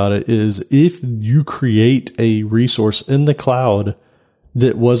say about it is if you create a resource in the cloud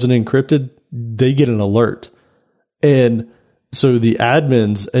that wasn't encrypted, they get an alert. And so the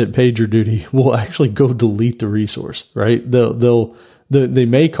admins at PagerDuty will actually go delete the resource, right? They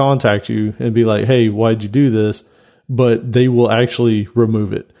may contact you and be like, hey, why'd you do this? But they will actually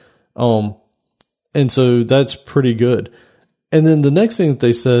remove it. And so that's pretty good. And then the next thing that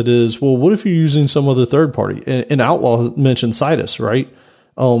they said is, well, what if you're using some other third party? And Outlaw mentioned Citus, right?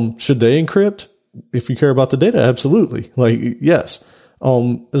 Should they encrypt? If you care about the data, absolutely. Like, yes.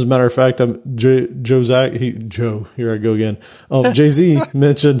 As a matter of fact, Joe, here I go again. Jay-Z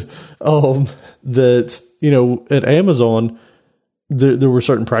mentioned, that, at Amazon, there were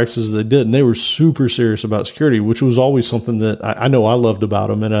certain practices they did, and they were super serious about security, which was always something that I know I loved about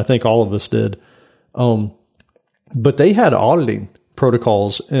them. And I think all of us did. But they had auditing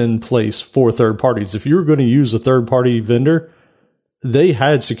protocols in place for third parties. If you were going to use a third party vendor, they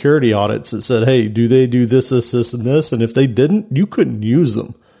had security audits that said, hey, do they do this, and this? And if they didn't, you couldn't use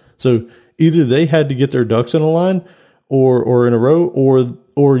them. So either they had to get their ducks in a line or in a row,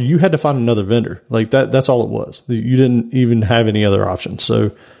 or you had to find another vendor. Like that's all it was. You didn't even have any other options.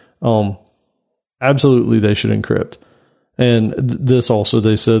 So, absolutely they should encrypt. And this also,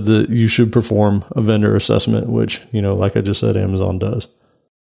 they said that you should perform a vendor assessment, which, like I just said, Amazon does.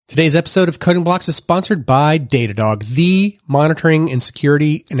 Today's episode of Coding Blocks is sponsored by Datadog, the monitoring and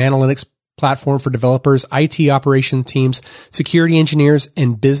security and analytics platform for developers, IT operation teams, security engineers,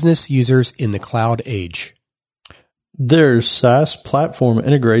 and business users in the cloud age. Their SaaS platform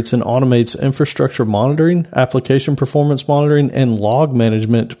integrates and automates infrastructure monitoring, application performance monitoring, and log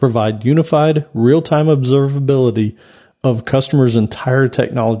management to provide unified, real-time observability of customers' entire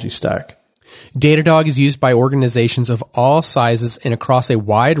technology stack. Datadog is used by organizations of all sizes and across a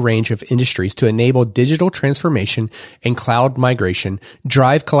wide range of industries to enable digital transformation and cloud migration,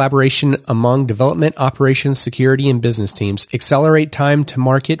 drive collaboration among development, operations, security, and business teams, accelerate time to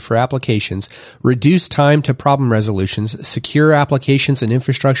market for applications, reduce time to problem resolutions, secure applications and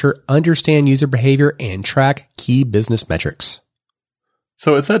infrastructure, understand user behavior, and track key business metrics.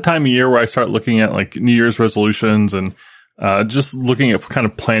 So it's that time of year where I start looking at like New Year's resolutions and just looking at kind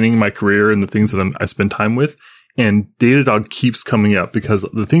of planning my career and the things that I spend time with. And Datadog keeps coming up because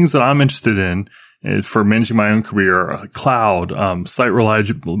the things that I'm interested in for managing my own career, cloud, site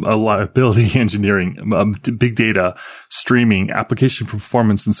reliability engineering, big data, streaming, application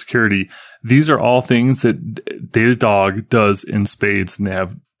performance, and security. These are all things that Datadog does in spades, and they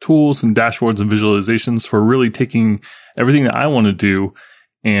have tools and dashboards and visualizations for really taking everything that I want to do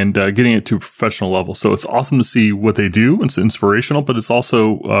and getting it to a professional level. So it's awesome to see what they do. It's inspirational, but it's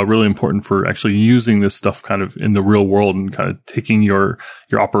also really important for actually using this stuff kind of in the real world and kind of taking your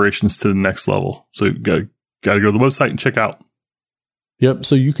operations to the next level. So you got to go to the website and check out. Yep.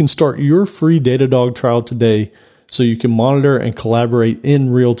 So you can start your free Datadog trial today so you can monitor and collaborate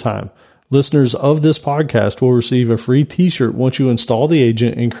in real time. Listeners of this podcast will receive a free t-shirt once you install the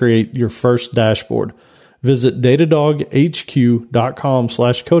agent and create your first dashboard. Visit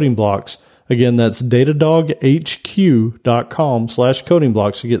datadoghq.com/codingblocks. Again, that's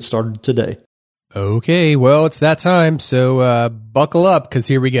datadoghq.com/codingblocks to get started today. Okay, well, it's that time, so buckle up, because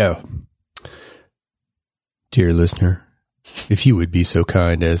here we go. Dear listener, if you would be so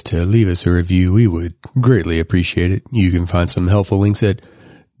kind as to leave us a review, we would greatly appreciate it. You can find some helpful links at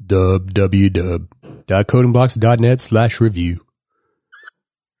www.codingblocks.net/review.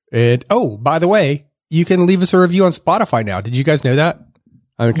 And, oh, by the way, you can leave us a review on Spotify now. Did you guys know that?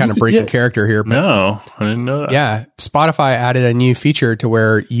 I'm kind of breaking character here. But no, I didn't know that. Yeah. Spotify added a new feature to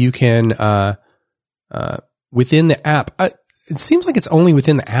where you can, within the app, it seems like it's only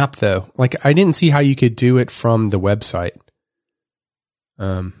within the app though. Like I didn't see how you could do it from the website.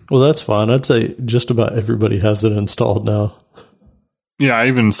 Well, that's fine. I'd say just about everybody has it installed now. Yeah. I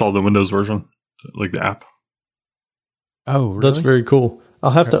even installed the Windows version, like the app. Oh, really? That's very cool. I'll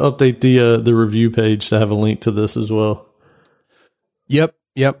have to update the review page to have a link to this as well. Yep.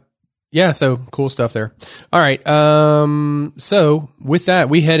 Yeah, so cool stuff there. All right. So with that,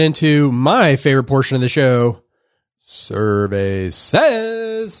 we head into my favorite portion of the show, Survey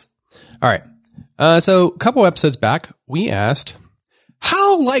Says. All right. So a couple episodes back, we asked,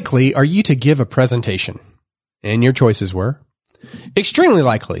 how likely are you to give a presentation? And your choices were extremely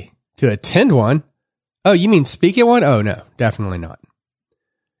likely to attend one. Oh, you mean speak at one? Oh, no, definitely not.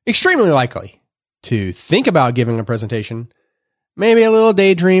 Extremely likely to think about giving a presentation. Maybe a little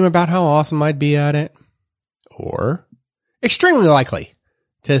daydream about how awesome I'd be at it. Or extremely likely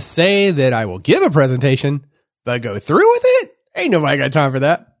to say that I will give a presentation, but go through with it? Ain't nobody got time for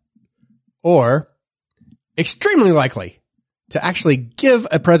that. Or extremely likely to actually give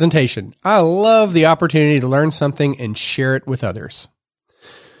a presentation. I love the opportunity to learn something and share it with others.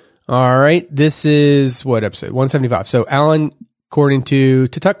 All right. This is what episode? 175. So Alan, according to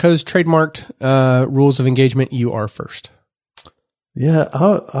Tutukko's trademarked rules of engagement, you are first. Yeah,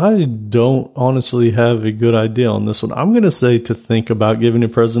 I don't honestly have a good idea on this one. I'm going to say to think about giving a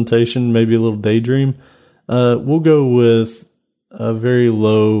presentation, maybe a little daydream. We'll go with a very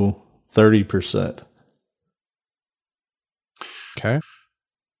low 30%. Okay.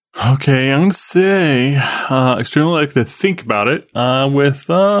 Okay, I'm going to say extremely likely to think about it with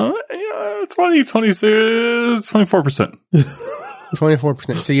 24%.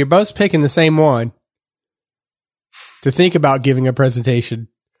 24%. So you're both picking the same one to think about giving a presentation.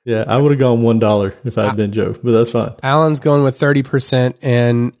 Yeah, I would have gone $1 if I had been Joe, but that's fine. Alan's going with 30%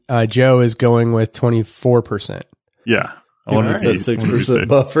 and Joe is going with 24%. Yeah. I want that 6%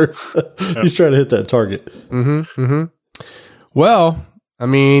 buffer. He's trying to hit that target. Mm-hmm. Mm-hmm. Well, I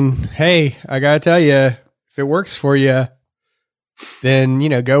mean, hey, I got to tell you, if it works for you, then,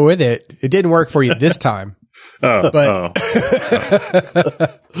 go with it. It didn't work for you this time. No.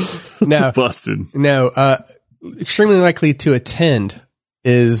 Busted. No. Extremely likely to attend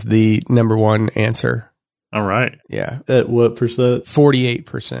is the number one answer. All right. Yeah. At what percent?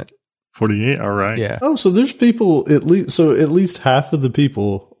 48%. 48. All right. Yeah. Oh, so there's people at least half of the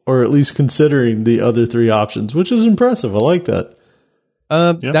people are at least considering the other three options, which is impressive. I like that.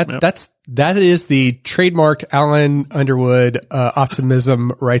 That is the trademark Alan Underwood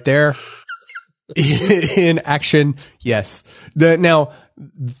optimism right there. In action, yes. Now,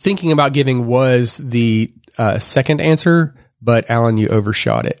 thinking about giving was the second answer, but Alan, you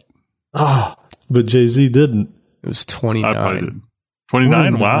overshot it. But Jay-Z didn't. It was 29.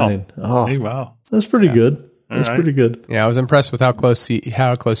 29? Wow. Oh, hey, wow. That's pretty good. That's pretty good. Yeah, I was impressed with how close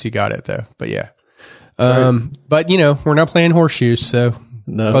you got it, though. But yeah. But we're not playing horseshoes, so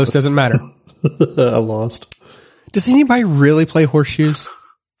close doesn't matter. I lost. Does anybody really play horseshoes?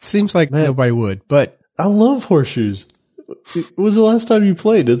 Seems like nobody would, but I love horseshoes. When was the last time you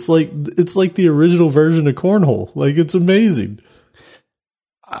played? It's like the original version of cornhole. Like, it's amazing.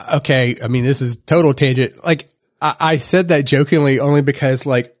 Okay, I mean, this is total tangent. Like, I said that jokingly only because,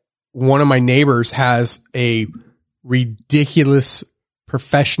 like, one of my neighbors has a ridiculous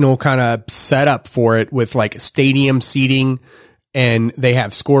professional kind of setup for it with, like, stadium seating, and they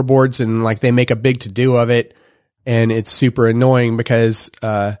have scoreboards, and, like, they make a big to-do of it, and it's super annoying because,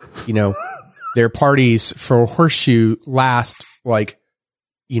 their parties for horseshoe last, like,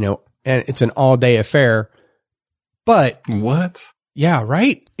 and it's an all-day affair. But what? Yeah,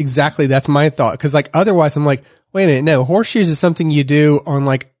 right. Exactly. That's my thought. Cause like, otherwise I'm like, wait a minute. No, horseshoes is something you do on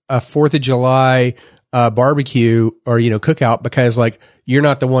like a 4th of July, barbecue or, cookout, because like you're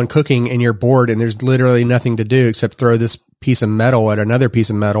not the one cooking and you're bored and there's literally nothing to do except throw this piece of metal at another piece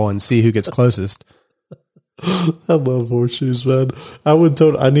of metal and see who gets closest. I love horseshoes, man. I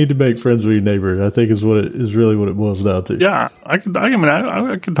need to make friends with your neighbor. I think is really what it boils down to. Yeah. I could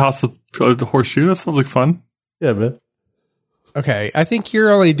toss the horseshoe. That sounds like fun. Yeah, man. Okay, I think you're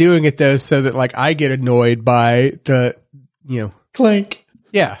only doing it though so that like I get annoyed by the, clank.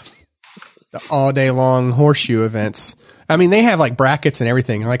 Yeah, the all day long horseshoe events. I mean, they have like brackets and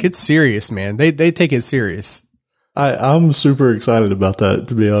everything. Like it's serious, man. They take it serious. I'm super excited about that.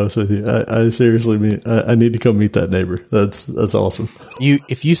 To be honest with you, I seriously mean I need to come meet that neighbor. That's awesome.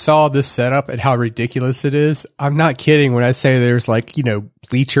 If you saw this setup and how ridiculous it is, I'm not kidding when I say there's like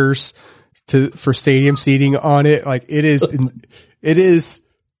bleachers for stadium seating on it. Like it is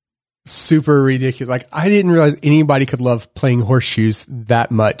super ridiculous. Like I didn't realize anybody could love playing horseshoes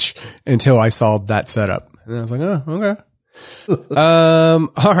that much until I saw that setup. And I was like, oh, okay.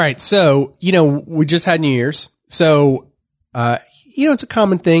 All right. So, we just had New Year's. So, it's a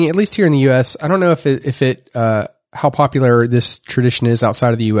common thing, at least here in the US. I don't know how popular this tradition is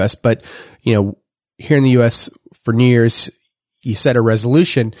outside of the US, but, here in the US for New Year's, you set a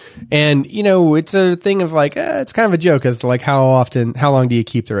resolution and, it's a thing of like, it's kind of a joke as to like how long do you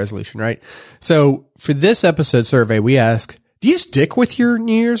keep the resolution, right? So for this episode survey, we ask, do you stick with your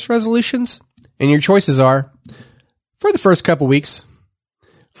New Year's resolutions? And your choices are for the first couple weeks,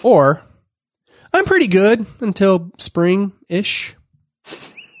 or I'm pretty good until spring-ish.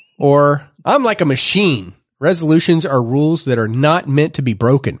 Or I'm like a machine. Resolutions are rules that are not meant to be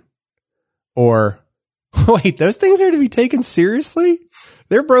broken. Or, wait, those things are to be taken seriously?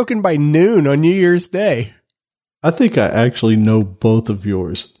 They're broken by noon on New Year's Day. I think I actually know both of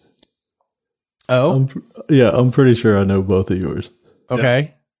yours. Oh? I'm pretty sure I know both of yours. Okay.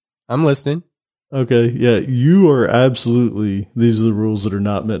 Yeah. I'm listening. Okay. Yeah. You are absolutely, these are the rules that are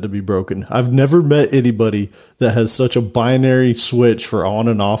not meant to be broken. I've never met anybody that has such a binary switch for on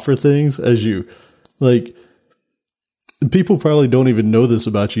and off for things as you. Like, people probably don't even know this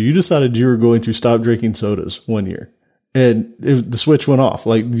about you. You decided you were going to stop drinking sodas one year. And the switch went off.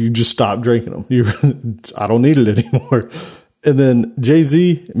 Like, you just stopped drinking them. I don't need it anymore. And then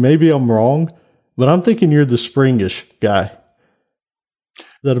Jay-Z, maybe I'm wrong, but I'm thinking you're the springish guy. Is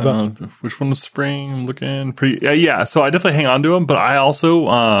that about which one was spring? I'm looking pretty. Yeah. So I definitely hang on to them, but I also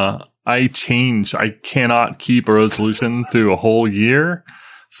I change. I cannot keep a resolution through a whole year.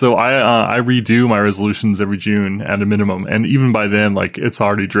 So I redo my resolutions every June at a minimum, and even by then, like, it's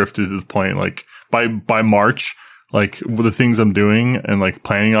already drifted to the point. Like by March, like, the things I'm doing and like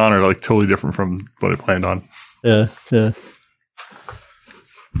planning on are like totally different from what I planned on. Yeah.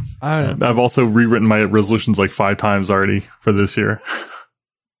 I've also rewritten my resolutions like 5 times already for this year.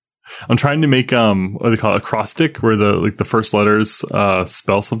 I'm trying to make what do they call it, acrostic, where the first letters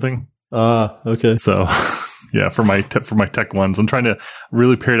spell something. Okay. So yeah, for my tech ones, I'm trying to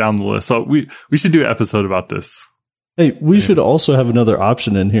really pare down the list. So we should do an episode about this. Hey, we should also have another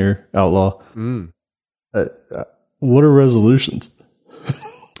option in here, Outlaw. What are resolutions?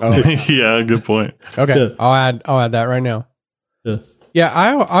 Oh. Yeah, good point. Okay, yeah. I'll add that right now. Yeah,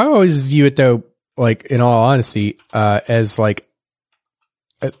 I always view it, though, like, in all honesty, as like,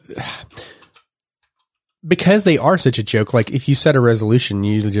 because they are such a joke. Like, if you set a resolution,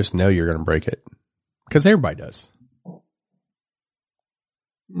 you just know you're going to break it, because everybody does.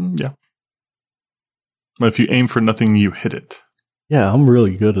 Yeah, but if you aim for nothing, you hit it. Yeah, I'm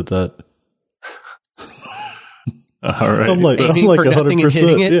really good at that. All right, I'm like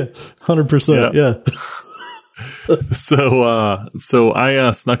 100%. Yeah, 100%. Yeah. So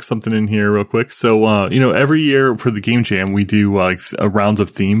I snuck something in here real quick. So every year for the Game Jam, we do rounds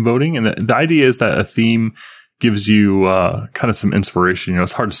of theme voting, and the idea is that a theme gives you kind of some inspiration.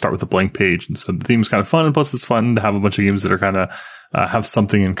 It's hard to start with a blank page, and so the theme is kind of fun, and plus it's fun to have a bunch of games that are kind of have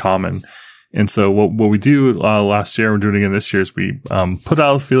something in common. And so what we do last year, we're doing it again this year, is we put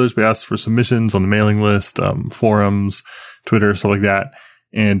out feelers. We ask for submissions on the mailing list, forums, Twitter, stuff like that.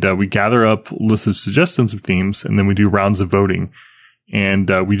 And we gather up lists of suggestions of themes, and then we do rounds of voting. And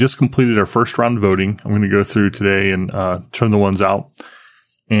we just completed our first round of voting. I'm going to go through today and turn the ones out.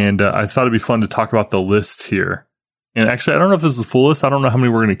 And I thought it'd be fun to talk about the list here. And actually, I don't know if this is the full list. I don't know how many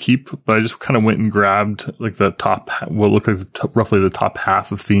we're going to keep, but I just kind of went and grabbed like the top, what looked like roughly the top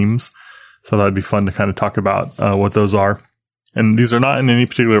half of themes. So that'd be fun to kind of talk about what those are. And these are not in any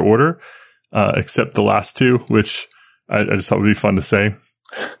particular order, except the last two, which I just thought would be fun to say.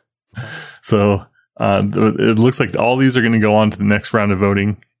 So it looks like all these are going to go on to the next round of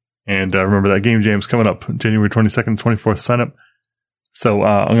voting. And remember that Game Jam's coming up January 22nd, 24th sign up. So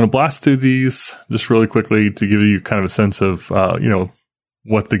I'm going to blast through these just really quickly to give you kind of a sense of,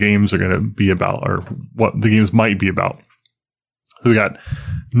 what the games are going to be about, or what the games might be about. So we got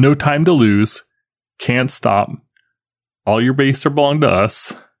No Time to Lose, Can't Stop, All Your Base Belong to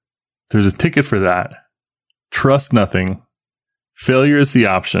Us, There's a Ticket for That, Trust Nothing, Failure is the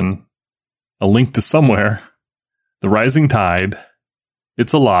Option, A Link to Somewhere, The Rising Tide,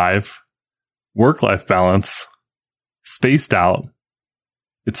 It's Alive, Work-Life Balance, Spaced Out,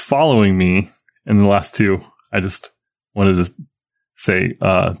 It's Following Me, and the last two, I just wanted to say,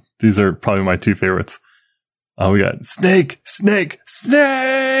 these are probably my two favorites. We got Snake,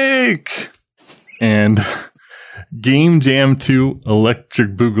 and Game Jam 2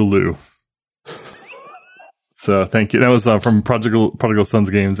 Electric Boogaloo. So thank you. That was from Prodigal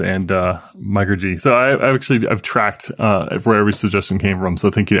Sons Games and Micro G. So I've tracked where every suggestion came from. So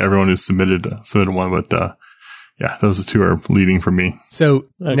thank you to everyone who submitted one. But yeah, those two are leading for me. So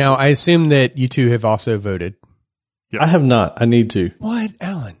now I assume that you two have also voted. Yep. I have not. I need to. What,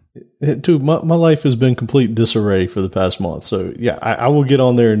 Alan? Dude, my life has been complete disarray for the past month. So yeah, I will get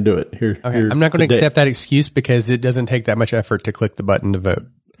on there and do it here. Okay. I'm not going to accept that excuse because it doesn't take that much effort to click the button to vote.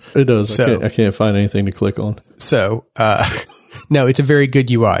 It does. So, I can't find anything to click on. So, no, it's a very good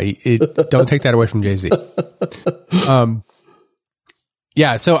UI. Don't take that away from Jay-Z.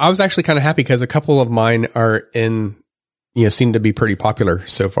 Yeah. So I was actually kind of happy because a couple of mine are seem to be pretty popular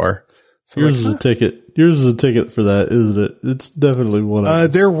so far. So yours is a ticket. Yours is a ticket for that, isn't it? It's definitely one of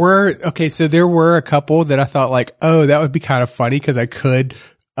them. There were a couple that I thought like, oh, that would be kind of funny because I could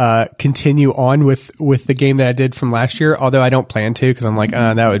continue on with the game that I did from last year. Although I don't plan to because I'm like,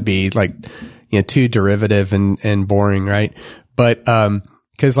 that would be like, too derivative and boring, right? But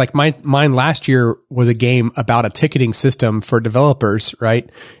because like mine last year was a game about a ticketing system for developers,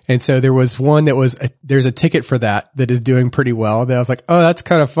 right? And so there was one that was there's a ticket for that is doing pretty well. That I was like, oh, that's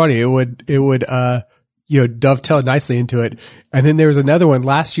kind of funny. It would dovetail nicely into it. And then there was another one.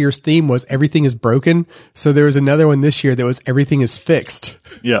 Last year's theme was everything is broken. So there was another one this year that was everything is fixed.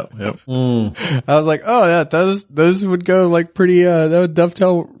 Yeah. Yep. I was like, oh, yeah, those would go like pretty, that would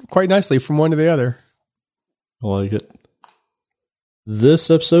dovetail quite nicely from one to the other. I like it. This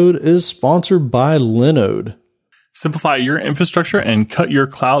episode is sponsored by Linode. Simplify your infrastructure and cut your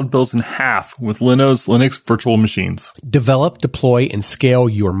cloud bills in half with Linode's Linux virtual machines. Develop, deploy, and scale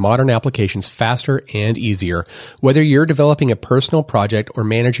your modern applications faster and easier. Whether you're developing a personal project or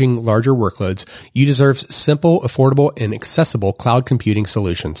managing larger workloads, you deserve simple, affordable, and accessible cloud computing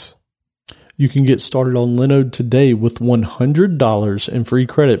solutions. You can get started on Linode today with $100 in free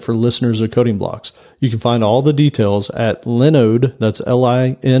credit for listeners of Coding Blocks. You can find all the details at Linode, that's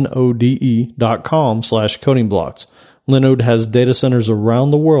linode.com/coding blocks. Linode has data centers around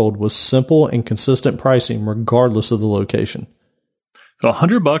the world with simple and consistent pricing regardless of the location. So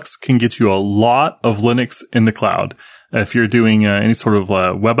 $100 can get you a lot of Linux in the cloud. If you're doing any sort of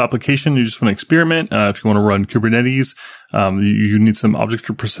web application, you just want to experiment. If you want to run Kubernetes, you need some object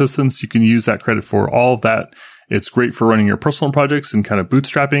persistence. You can use that credit for all of that. It's great for running your personal projects and kind of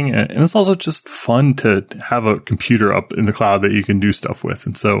bootstrapping. And it's also just fun to have a computer up in the cloud that you can do stuff with.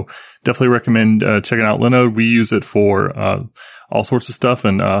 And so definitely recommend checking out Linode. We use it for all sorts of stuff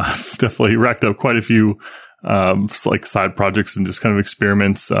and definitely racked up quite a few like side projects and just kind of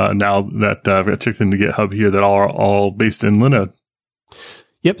experiments now that I've got checked into GitHub here that are all based in Linode.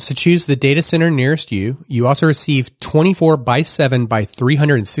 Yep. So choose the data center nearest you. You also receive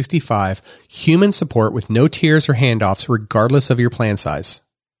 24/7/365 human support with no tiers or handoffs, regardless of your plan size.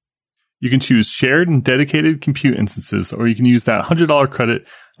 You can choose shared and dedicated compute instances, or you can use that $100 credit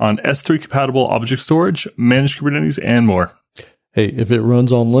on S3 compatible object storage, managed Kubernetes, and more. Hey, if it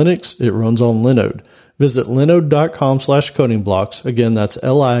runs on Linux, it runs on Linode. Visit linode.com/coding blocks. Again, that's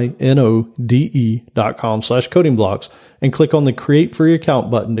linode.com/coding blocks and click on the create free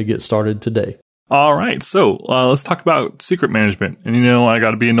account button to get started today. All right. So let's talk about secret management. And, I got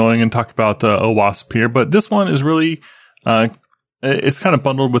to be annoying and talk about OWASP here, but this one is really, it's kind of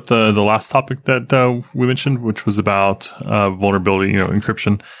bundled with the last topic that we mentioned, which was about vulnerability,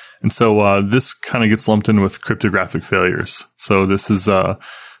 encryption. And so this kind of gets lumped in with cryptographic failures. So this is a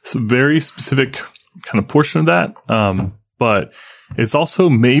very specific kind of portion of that. But it's also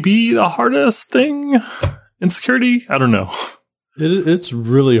maybe the hardest thing in security. I don't know. It's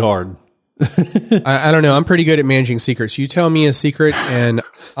really hard. I don't know. I'm pretty good at managing secrets. You tell me a secret and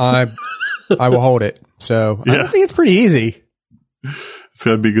I will hold it. So yeah. I think it's pretty easy. It's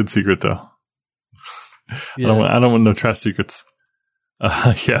got to be a good secret though. Yeah. I don't want no trash secrets.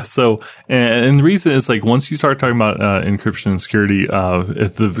 Yeah. So, and the reason is like once you start talking about encryption and security,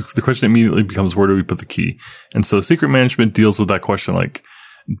 the question immediately becomes where do we put the key? And so secret management deals with that question, like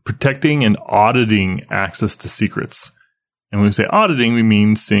protecting and auditing access to secrets. And when we say auditing, we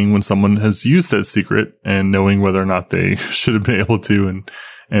mean seeing when someone has used that secret and knowing whether or not they should have been able to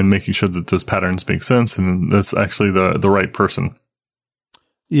and making sure that those patterns make sense and that's actually the right person.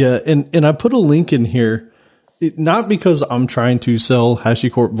 Yeah. And I put a link in here. Not because I'm trying to sell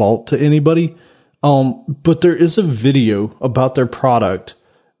HashiCorp Vault to anybody, but there is a video about their product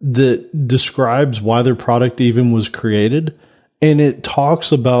that describes why their product even was created. And it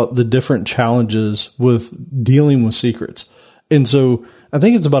talks about the different challenges with dealing with secrets. And so I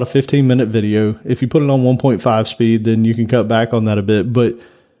think it's about a 15-minute video. If you put it on 1.5 speed, then you can cut back on that a bit. But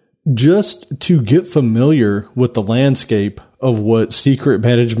just to get familiar with the landscape of what secret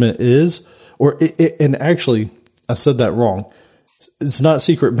management is, and actually, I said that wrong. It's not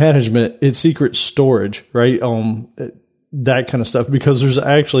secret management. It's secret storage, right? That kind of stuff, because there's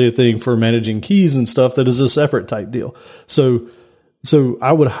actually a thing for managing keys and stuff that is a separate type deal. So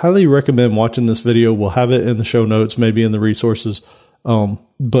I would highly recommend watching this video. We'll have it in the show notes, maybe in the resources.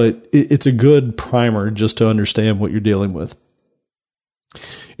 But it's a good primer just to understand what you're dealing with.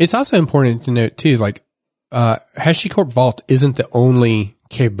 It's also important to note too, like, HashiCorp Vault isn't the only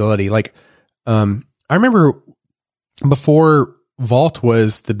capability. Like, I remember before Vault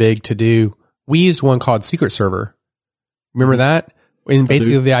was the big to do, we used one called Secret Server. Remember that? And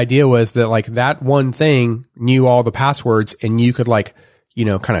basically the idea was that like that one thing knew all the passwords and you could like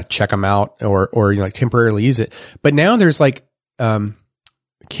kind of check them out or like temporarily use it. But now there's like,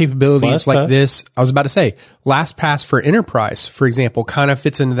 capabilities like this. I was about to say LastPass for enterprise, for example, kind of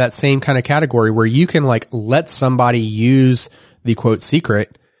fits into that same kind of category where you can like let somebody use the quote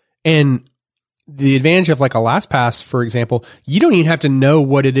secret. And the advantage of like a LastPass, for example, you don't even have to know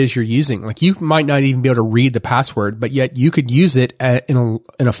what it is you're using. Like you might not even be able to read the password, but yet you could use it in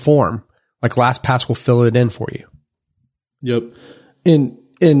a form. Like LastPass will fill it in for you. Yep.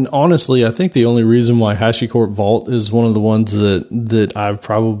 And honestly, I think the only reason why HashiCorp Vault is one of the ones that I've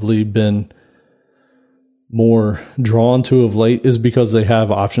probably been more drawn to of late is because they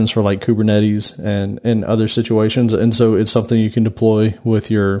have options for like Kubernetes and other situations. And so it's something you can deploy with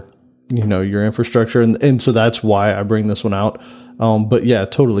your infrastructure. And so that's why I bring this one out. But yeah,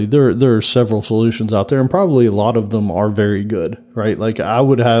 totally. There are several solutions out there and probably a lot of them are very good, right? Like I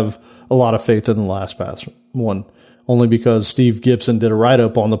would have a lot of faith in the LastPass one. Only because Steve Gibson did a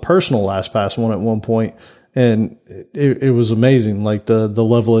write-up on the personal LastPass one at one point, and it was amazing, like the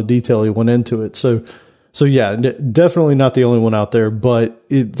level of detail he went into it. So yeah, definitely not the only one out there, but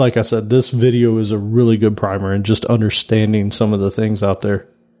like I said, this video is a really good primer in just understanding some of the things out there.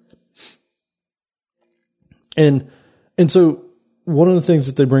 And so one of the things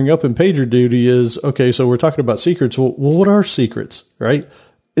that they bring up in PagerDuty is, okay, so we're talking about secrets. Well, what are secrets, right?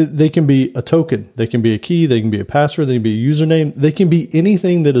 They can be a token. They can be a key. They can be a password. They can be a username. They can be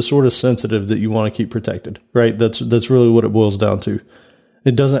anything that is sort of sensitive that you want to keep protected, right? That's really what it boils down to.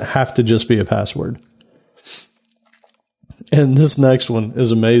 It doesn't have to just be a password. And this next one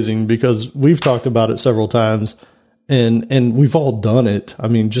is amazing because we've talked about it several times and we've all done it. I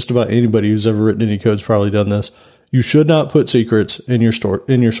mean, just about anybody who's ever written any code's probably done this. You should not put secrets in your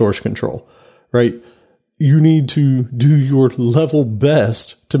source control, right? You need to do your level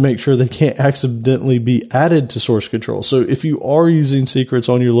best to make sure they can't accidentally be added to source control. So if you are using secrets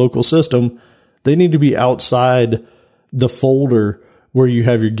on your local system, they need to be outside the folder where you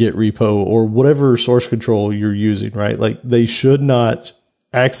have your Git repo or whatever source control you're using, right? Like they should not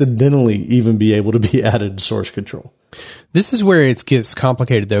accidentally even be able to be added to source control. This is where it gets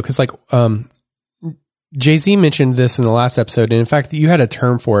complicated though. Cause like, Jay-Z mentioned this in the last episode. And in fact, you had a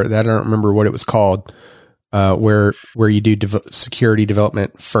term for it that I don't remember what it was called. Where you do security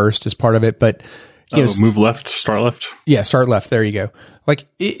development first as part of it, but move left, start left. Yeah, start left. There you go. Like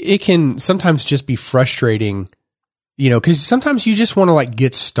it can sometimes just be frustrating, because sometimes you just want to like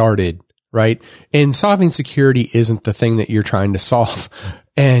get started, right? And solving security isn't the thing that you're trying to solve,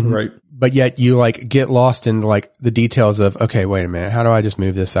 and right. But yet you like get lost in like the details of okay, wait a minute, how do I just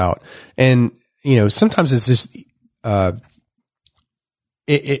move this out? And sometimes it's just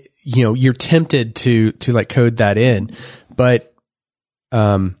you're tempted to like code that in, but,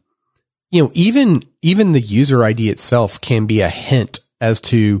 even the user ID itself can be a hint as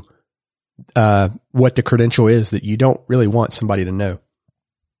to, what the credential is that you don't really want somebody to know.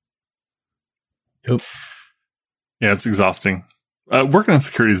 Yep. Yeah, it's exhausting. Working on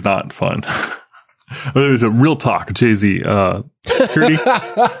security is not fun. It's a real talk, Jay-Z. Security,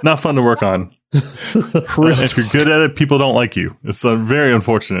 not fun to work on. If you're good at it, people don't like you. It's very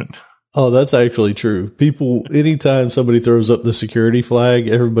unfortunate. Oh, that's actually true. People, anytime somebody throws up the security flag,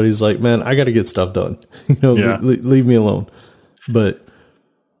 everybody's like, man, I got to get stuff done. Leave me alone. But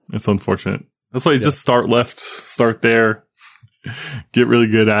it's unfortunate. That's why you just start left, start there, get really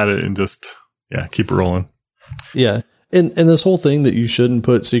good at it and just, keep it rolling. Yeah. And this whole thing that you shouldn't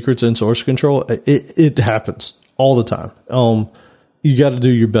put secrets in source control, it happens all the time. You got to do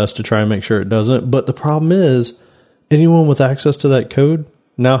your best to try and make sure it doesn't. But the problem is anyone with access to that code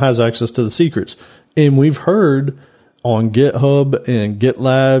now has access to the secrets. And we've heard on GitHub and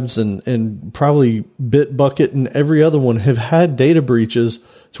GitLabs and probably Bitbucket and every other one have had data breaches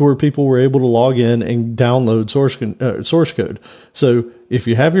to where people were able to log in and download source code. So if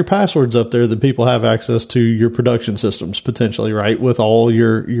you have your passwords up there, then people have access to your production systems potentially, right? With all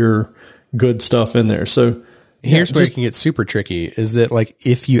your good stuff in there. So here's where it can get super tricky is that like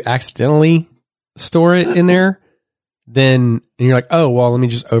if you accidentally store it in there, then and you're like, oh, well, let me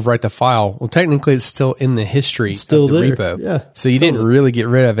just overwrite the file. Well, technically it's still in the history of the repo. Yeah. So you didn't really get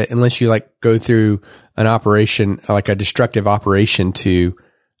rid of it unless you like go through an operation, like a destructive operation to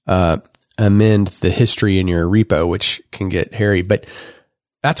amend the history in your repo, which can get hairy. But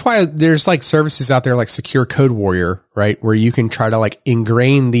that's why there's like services out there like Secure Code Warrior, right? Where you can try to like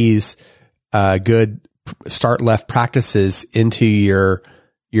ingrain these good start left practices into your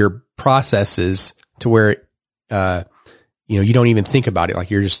processes to where you don't even think about it.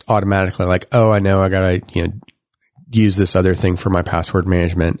 Like you're just automatically like, oh, I know I gotta use this other thing for my password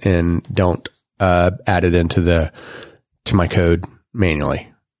management and don't add it into my code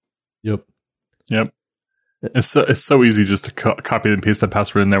manually. Yep. It's so easy just to copy and paste that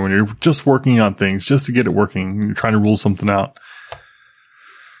password in there when you're just working on things, just to get it working. You're trying to rule something out.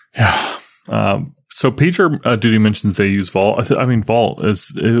 Yeah. So PagerDuty mentions they use Vault. Vault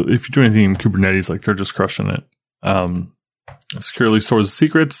is, if you do anything in Kubernetes, like they're just crushing it. Securely stores the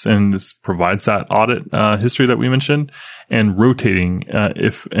secrets and provides that audit history that we mentioned, and rotating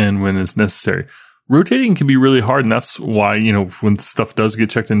if and when it's necessary. Rotating can be really hard, and that's why, when stuff does get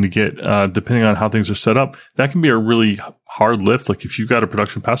checked into Git, depending on how things are set up, that can be a really hard lift. Like if you've got a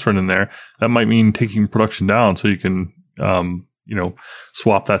production password in there, that might mean taking production down so you can,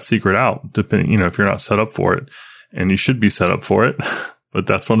 swap that secret out, depending, if you're not set up for it. And you should be set up for it. But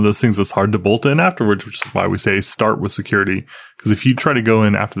that's one of those things that's hard to bolt in afterwards, which is why we say start with security. Because if you try to go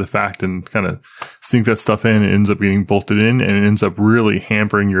in after the fact and kind of sneak that stuff in, it ends up getting bolted in, and it ends up really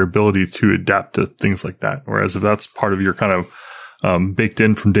hampering your ability to adapt to things like that. Whereas if that's part of your kind of baked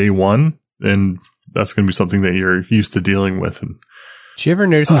in from day one, then that's going to be something that you're used to dealing with. And do you ever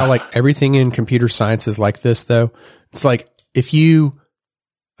notice how like everything in computer science is like this though? It's like if you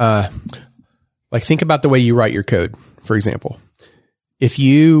think about the way you write your code, for example. If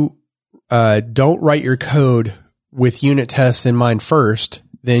you don't write your code with unit tests in mind first,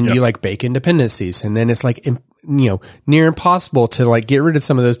 then you like bake in dependencies, and then it's like, near impossible to like get rid of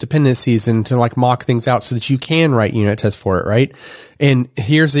some of those dependencies and to like mock things out so that you can write unit tests for it. Right. And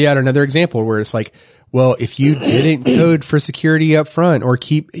here's yet another example where it's like, well, if you didn't code for security up front or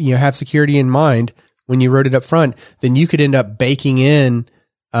have security in mind when you wrote it up front, then you could end up baking in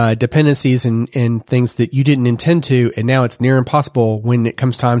dependencies and things that you didn't intend to. And now it's near impossible when it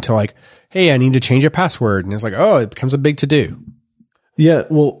comes time to like, hey, I need to change a password. And it's like, oh, it becomes a big to do. Yeah.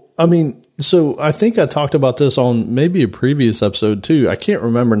 Well, so I think I talked about this on maybe a previous episode too. I can't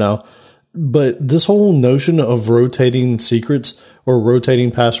remember now, but this whole notion of rotating secrets or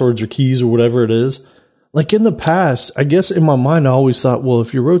rotating passwords or keys or whatever it is, like in the past, I guess in my mind, I always thought, well,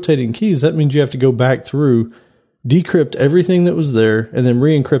 if you're rotating keys, that means you have to go back through, decrypt everything that was there, and then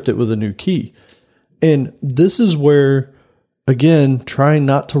re-encrypt it with a new key. And this is where, again, trying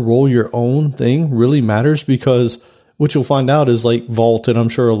not to roll your own thing really matters, because what you'll find out is like Vault, and I'm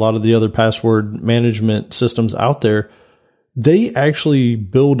sure a lot of the other password management systems out there, they actually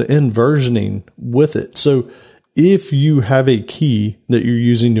build in versioning with it. So if you have a key that you're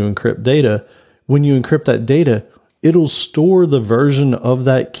using to encrypt data, when you encrypt that data, it'll store the version of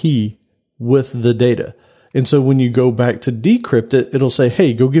that key with the data. And so when you go back to decrypt it, it'll say,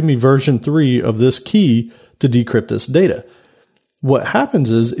 hey, go give me version 3 of this key to decrypt this data. What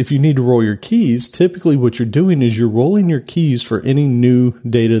happens is if you need to roll your keys, typically what you're doing is you're rolling your keys for any new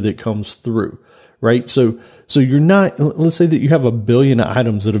data that comes through, right? So you're not, let's say that you have 1 billion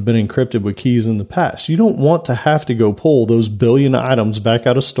items that have been encrypted with keys in the past. You don't want to have to go pull those 1 billion items back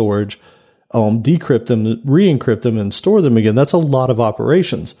out of storage, decrypt them, re-encrypt them, and store them again. That's a lot of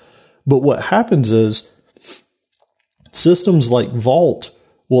operations. But what happens is systems like Vault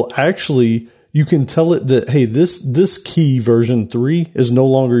will actually, you can tell it that, hey, this key version 3 is no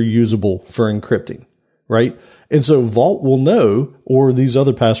longer usable for encrypting, right? And so Vault will know, or these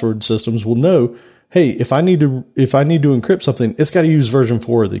other password systems will know, hey, if I need to encrypt something, it's got to use version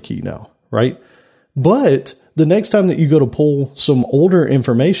 4 of the key now, right? But the next time that you go to pull some older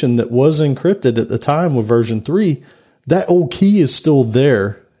information that was encrypted at the time with version 3, that old key is still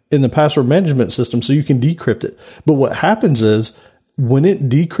there in the password management system, so you can decrypt it. But what happens is when it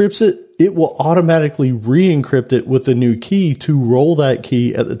decrypts it, it will automatically re-encrypt it with the new key to roll that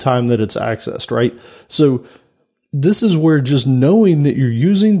key at the time that it's accessed, right? So this is where just knowing that you're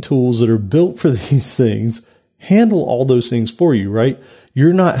using tools that are built for these things handle all those things for you, right?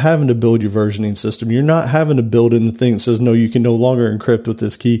 You're not having to build your versioning system. You're not having to build in the thing that says, no, you can no longer encrypt with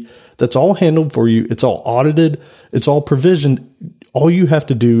this key. That's all handled for you. It's all audited. It's all provisioned. All you have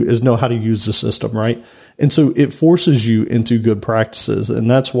to do is know how to use the system, right? And so it forces you into good practices. And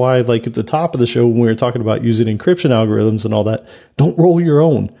that's why, like at the top of the show, when we were talking about using encryption algorithms and all that, don't roll your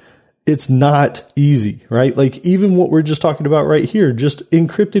own. It's not easy, right? Like even what we're just talking about right here, just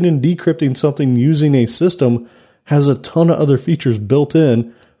encrypting and decrypting something using a system has a ton of other features built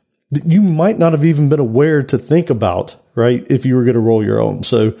in that you might not have even been aware to think about, right? If you were going to roll your own.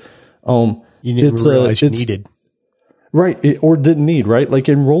 So, you didn't realize you needed. Right. Or didn't need, right? Like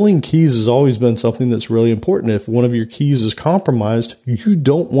enrolling keys has always been something that's really important. If one of your keys is compromised, you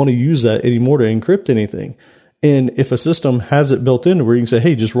don't want to use that anymore to encrypt anything. And if a system has it built in where you can say,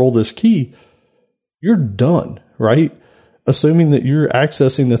 hey, just roll this key, you're done, right? assuming that you're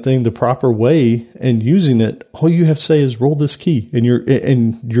accessing the thing the proper way and using it, all you have to say is roll this key and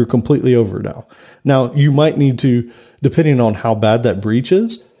you're completely over now. Now you might need to, depending on how bad that breach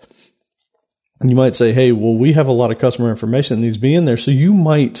is, you might say, hey, well, we have a lot of customer information that needs to be in there. So you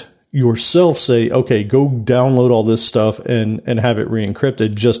might yourself say, okay, go download all this stuff and have it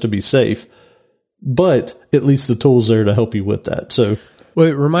re-encrypted just to be safe. But at least the tool's there to help you with that. So, well,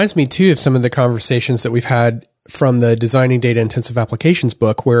 it reminds me too of some of the conversations that we've had from the Designing Data Intensive Applications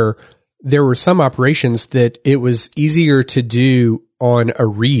book, where there were some operations that it was easier to do on a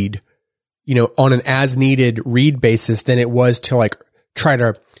read, on an as needed read basis than it was to like try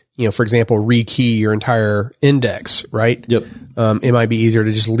to, for example, rekey your entire index, right? Yep. It might be easier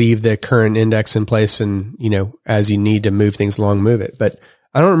to just leave the current index in place and, as you need to move things along, move it. But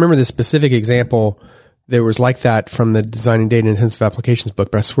I don't remember the specific example that was like that from the Designing Data Intensive Applications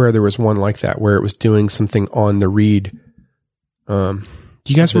book, but I swear there was one like that where it was doing something on the read. Do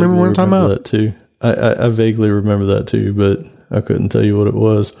you guys remember what I'm talking about? That too. I vaguely remember that too, but I couldn't tell you what it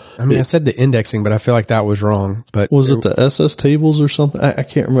was. I mean, I said the indexing, but I feel like that was wrong. But was it the SS tables or something? I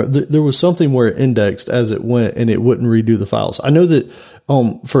can't remember. There was something where it indexed as it went and it wouldn't redo the files. I know that,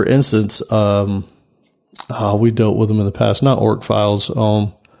 for instance, we dealt with them in the past, not org files.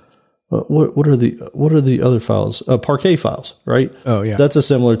 What are the other files? Parquet files, right? Oh yeah. That's a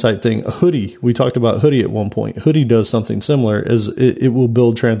similar type thing. Hoodie. We talked about Hoodie at one point. Hoodie does something similar, as it will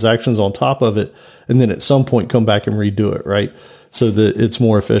build transactions on top of it and then at some point come back and redo it, right? So that it's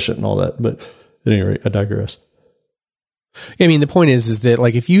more efficient and all that. But at any rate, I digress. I mean, the point is that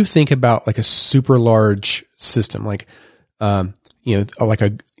like, if you think about like a super large system, like, like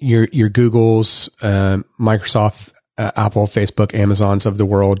your Google's, Microsoft, Apple, Facebook, Amazons of the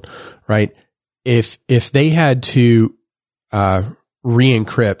world, right? If they had to,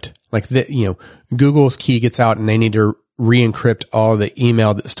 re-encrypt, like Google's key gets out and they need to re-encrypt all the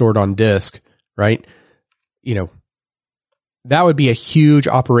email that's stored on disk, right? That would be a huge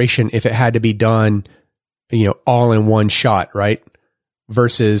operation if it had to be done, all in one shot, right?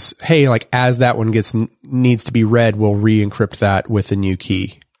 Versus, hey, like as that one needs to be read, we'll re-encrypt that with a new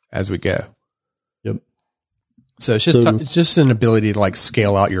key as we go. Yep. So it's just an ability to like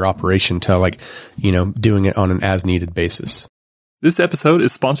scale out your operation to like, doing it on an as needed basis. This episode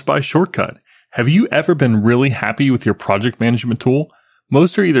is sponsored by Shortcut. Have you ever been really happy with your project management tool?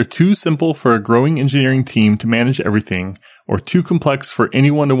 Most are either too simple for a growing engineering team to manage everything, or too complex for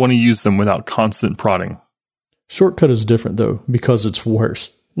anyone to want to use them without constant prodding. Shortcut is different though, because it's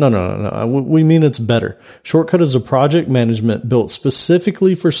worse. No. We mean it's better. Shortcut is a project management built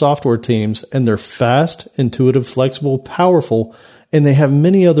specifically for software teams, and they're fast, intuitive, flexible, powerful, and they have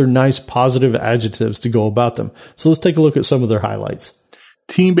many other nice positive adjectives to go about them. So let's take a look at some of their highlights.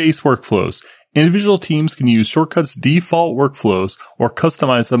 Team-based workflows. Individual teams can use Shortcut's default workflows or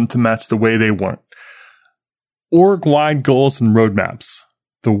customize them to match the way they want. Org-wide goals and roadmaps.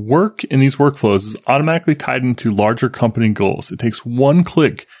 The work in these workflows is automatically tied into larger company goals. It takes one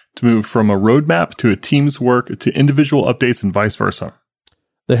click to move from a roadmap to a team's work to individual updates and vice versa.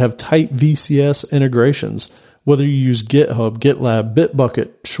 They have tight VCS integrations. Whether you use GitHub, GitLab,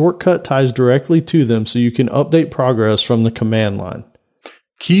 Bitbucket, Shortcut ties directly to them so you can update progress from the command line.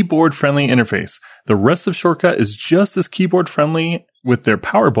 Keyboard-friendly interface. The rest of Shortcut is just as keyboard-friendly with their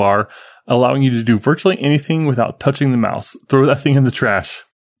power bar, allowing you to do virtually anything without touching the mouse. Throw that thing in the trash.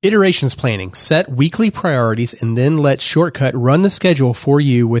 Iterations planning. Set weekly priorities and then let Shortcut run the schedule for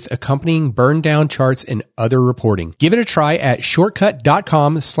you with accompanying burn down charts and other reporting. Give it a try at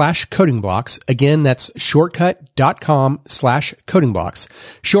shortcut.com/codingblocks. Again, that's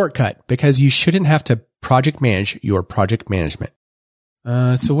shortcut.com/codingblocks. Shortcut, because you shouldn't have to project manage your project management.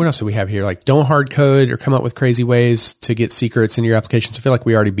 So what else do we have here? Like, don't hard code or come up with crazy ways to get secrets in your applications. I feel like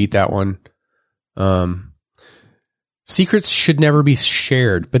we already beat that one. Secrets should never be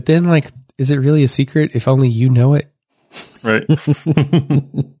shared, but then like, is it really a secret if only you know it? Right.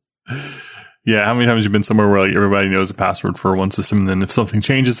 Yeah. How many times have you been somewhere where like everybody knows a password for one system, and then if something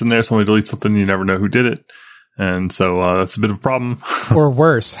changes in there, somebody deletes something, you never know who did it. And so that's a bit of a problem. Or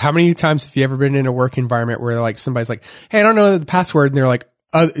worse, how many times have you ever been in a work environment where like somebody's like, hey, I don't know the password. And they're like,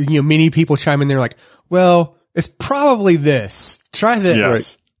 many people chime in. They're like, well, it's probably this. Try this.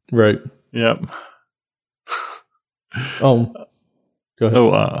 Yes. Right. Yep. Go ahead.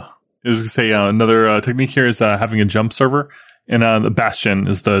 I was going to say another technique here is having a jump server. And the Bastion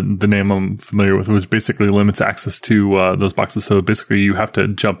is the name I'm familiar with, which basically limits access to those boxes. So basically you have to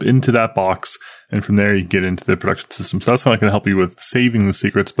jump into that box, and from there you get into the production system. So that's not going to help you with saving the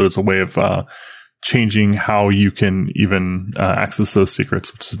secrets, but it's a way of changing how you can even access those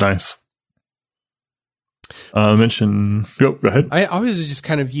secrets, which is nice. Go ahead. I always just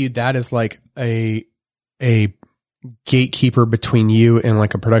kind of viewed that as like a gatekeeper between you and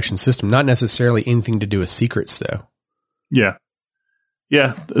like a production system, not necessarily anything to do with secrets though. Yeah.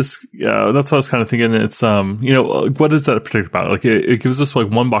 Yeah, that's what I was kind of thinking. It's, what does that protect about? Like, it gives us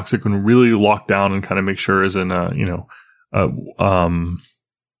like one box that can really lock down and kind of make sure is in,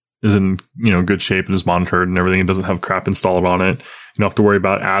 good shape and is monitored and everything. It doesn't have crap installed on it. You don't have to worry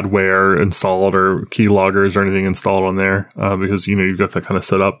about adware installed or key loggers or anything installed on there, because, you've got that kind of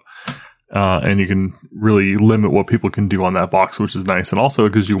set up. And you can really limit what people can do on that box, which is nice. And also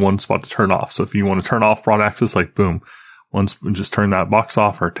it gives you one spot to turn off. So if you want to turn off broad access, like boom, once just turn that box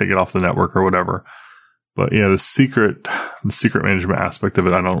off or take it off the network or whatever. But yeah, the secret management aspect of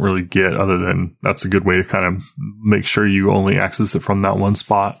it, I don't really get, other than that's a good way to kind of make sure you only access it from that one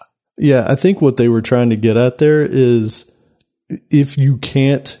spot. Yeah. I think what they were trying to get at there is if you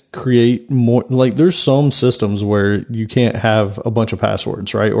can't create more, like there's some systems where you can't have a bunch of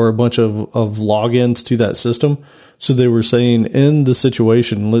passwords, right? Or a bunch of logins to that system. So they were saying in the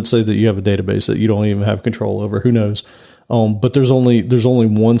situation, let's say that you have a database that you don't even have control over, who knows? But there's only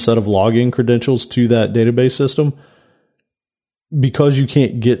one set of login credentials to that database system. Because you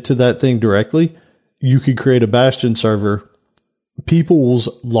can't get to that thing directly, you could create a Bastion server. People's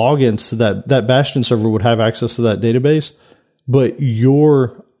logins to that Bastion server would have access to that database, but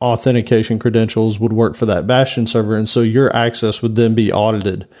your authentication credentials would work for that Bastion server. And so your access would then be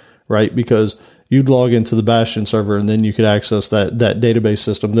audited, right? Because you'd log into the Bastion server and then you could access that database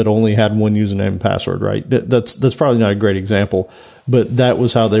system that only had one username and password, right? That's probably not a great example, but that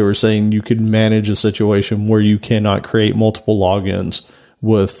was how they were saying you could manage a situation where you cannot create multiple logins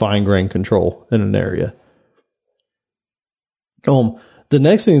with fine-grained control in an area. The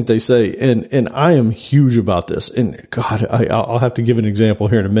next thing that they say, and I am huge about this, and God, I'll have to give an example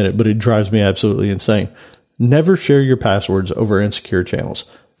here in a minute, but it drives me absolutely insane. Never share your passwords over insecure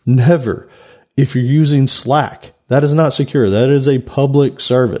channels. Never. If you're using Slack, that is not secure. That is a public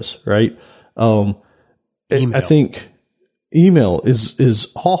service, right? I think email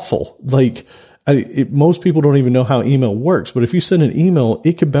is awful. Like, most people don't even know how email works, but if you send an email,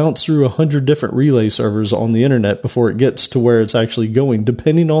 it could bounce through 100 different relay servers on the internet before it gets to where it's actually going,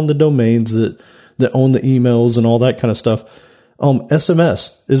 depending on the domains that own the emails and all that kind of stuff.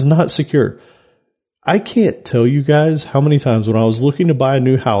 SMS is not secure. I can't tell you guys how many times when I was looking to buy a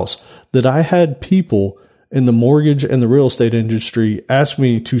new house that I had people in the mortgage and the real estate industry ask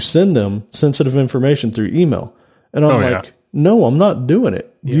me to send them sensitive information through email. And I'm no, I'm not doing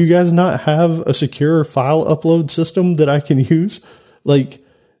it. Yeah. Do you guys not have a secure file upload system that I can use? Like,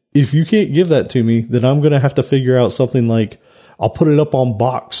 if you can't give that to me, then I'm going to have to figure out something like I'll put it up on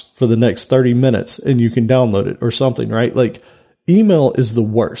Box for the next 30 minutes and you can download it or something, right? Like, email is the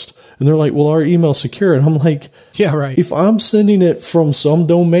worst. And they're like, well, our email's secure. And I'm like, yeah, right. If I'm sending it from some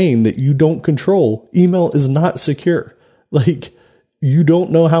domain that you don't control, email is not secure. Like, you don't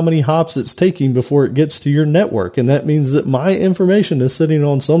know how many hops it's taking before it gets to your network. And that means that my information is sitting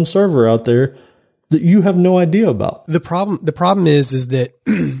on some server out there that you have no idea about. The problem is that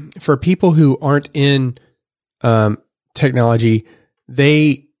for people who aren't in, technology,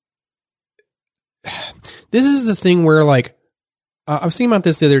 this is the thing where like, I was thinking about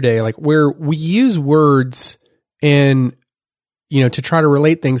this the other day, like where we use words and, to try to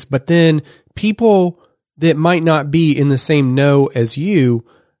relate things, but then people that might not be in the same know as you,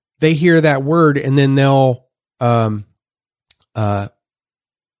 they hear that word and then they'll,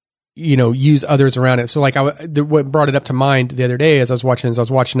 use others around it. So like what brought it up to mind the other day as I was watching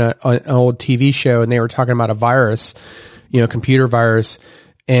an old TV show and they were talking about a virus, computer virus,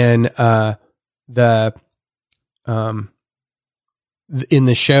 and, in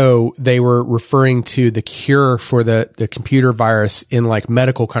the show, they were referring to the cure for the computer virus in like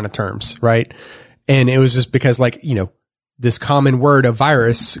medical kind of terms, right? And it was just because like, this common word of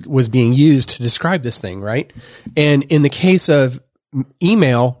virus was being used to describe this thing, right? And in the case of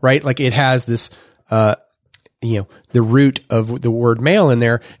email, right, like it has this, the root of the word mail in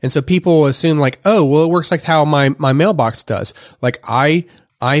there. And so people assume like, oh, well, it works like how my mailbox does. Like I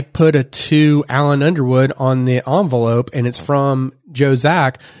put a to Alan Underwood on the envelope and it's from Joe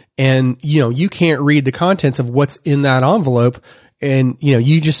Zack. And, you can't read the contents of what's in that envelope. And,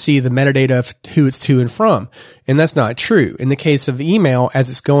 you just see the metadata of who it's to and from. And that's not true. In the case of email, as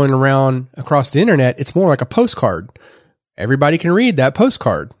it's going around across the internet, it's more like a postcard. Everybody can read that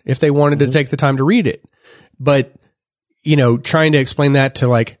postcard if they wanted to take the time to read it. But, trying to explain that to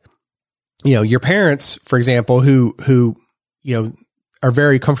like, your parents, for example, who, are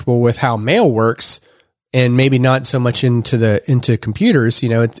very comfortable with how mail works and maybe not so much into computers,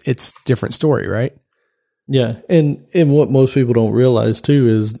 it's a different story, right? Yeah. And what most people don't realize too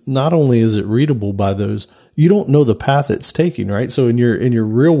is not only is it readable by those, you don't know the path it's taking, right? So in your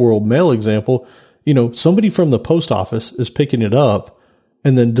real world mail example, somebody from the post office is picking it up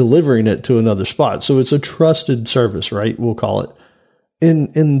and then delivering it to another spot. So it's a trusted service, right? We'll call it.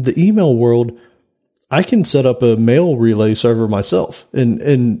 In the email world, I can set up a mail relay server myself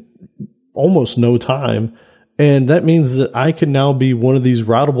in almost no time. And that means that I can now be one of these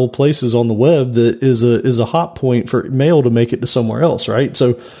routable places on the web that is a hot point for mail to make it to somewhere else, right?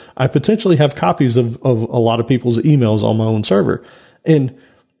 So I potentially have copies of a lot of people's emails on my own server. And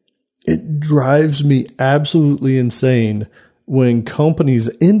it drives me absolutely insane when companies,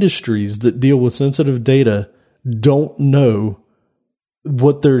 industries that deal with sensitive data don't know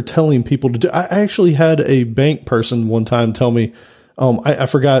what they're telling people to do. I actually had a bank person one time tell me, I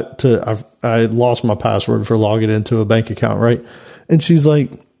forgot I lost my password for logging into a bank account, right? And she's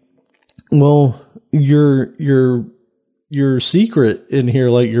like, well, your secret in here,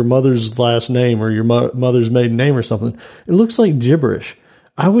 like your mother's last name or your mother's maiden name or something, it looks like gibberish.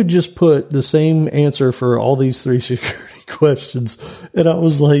 I would just put the same answer for all these 3 security questions. And I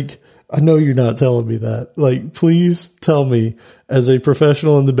was like, I know you're not telling me that. Like, please tell me, as a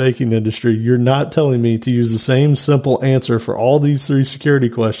professional in the baking industry, you're not telling me to use the same simple answer for all these 3 security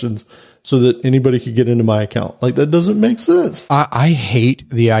questions so that anybody could get into my account. Like, that doesn't make sense. I hate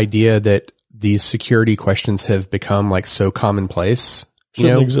the idea that these security questions have become like so commonplace.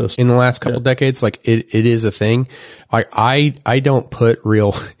 Shouldn't exist. In the last couple decades, like it is a thing. I don't put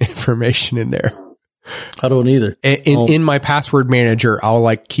real information in there. I don't either. In my password manager, I'll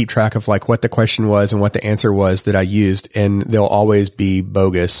like keep track of like what the question was and what the answer was that I used, and they'll always be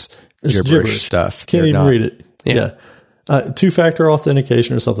bogus gibberish stuff. Can't even read it. Yeah. 2-factor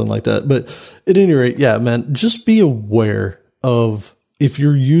authentication or something like that. But at any rate, yeah, man, just be aware of if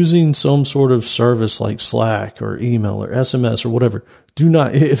you're using some sort of service like Slack or email or SMS or whatever, do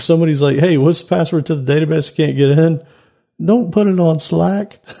not, if somebody's like, hey, what's the password to the database? I can't get in. Don't put it on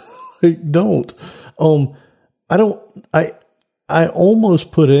Slack. Like, don't. I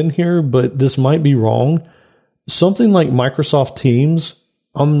almost put in here, but this might be wrong. Something like Microsoft Teams.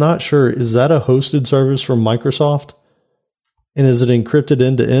 I'm not sure. Is that a hosted service from Microsoft? And is it encrypted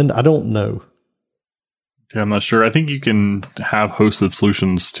end to end? I don't know. Yeah, I'm not sure. I think you can have hosted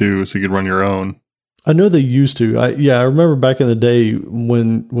solutions too, so you could run your own. I know they used to. I remember back in the day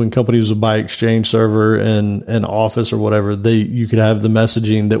when companies would buy Exchange Server and Office or whatever, you could have the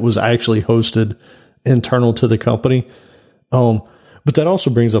messaging that was actually hosted internal to the company. But that also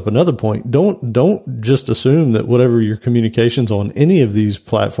brings up another point. Don't just assume that whatever your communications on any of these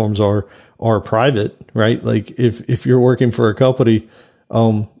platforms are private, right? Like if you're working for a company,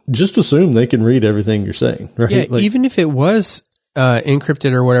 just assume they can read everything you're saying, right? Yeah, like, even if it was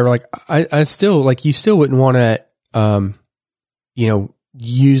encrypted or whatever, like I still like you still wouldn't want to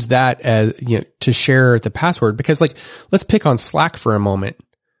use that as to share the password, because like let's pick on Slack for a moment.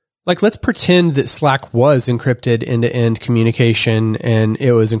 Like, let's pretend that Slack was encrypted end-to-end communication and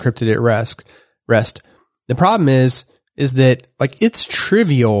it was encrypted at rest. The problem is that like it's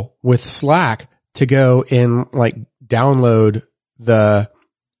trivial with Slack to go and like download the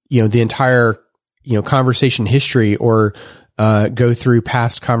entire, conversation history or go through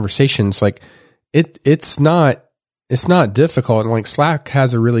past conversations. Like it's not difficult. And like Slack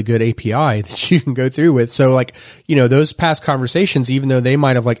has a really good API that you can go through with. So like, those past conversations, even though they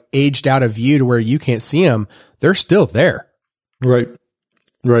might have like aged out of view to where you can't see them, they're still there. Right.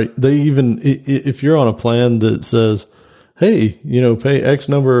 Right. They even, if you're on a plan that says, hey, pay X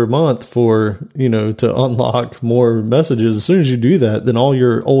number a month for, to unlock more messages. As soon as you do that, then all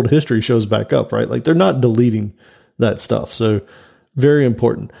your old history shows back up, right? Like they're not deleting that stuff. So very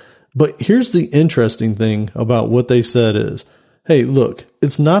important. But here's the interesting thing about what they said is, hey, look,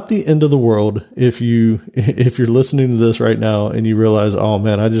 it's not the end of the world if you're listening to this right now and you realize, oh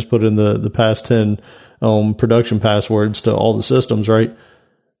man, I just put in the past 10 production passwords to all the systems, right?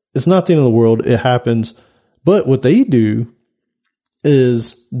 It's not the end of the world. It happens. But what they do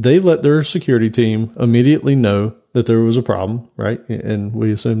is they let their security team immediately know that there was a problem, right? And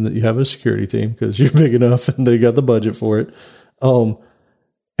we assume that you have a security team because you're big enough and they got the budget for it.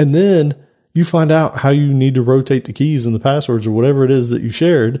 And then you find out how you need to rotate the keys and the passwords or whatever it is that you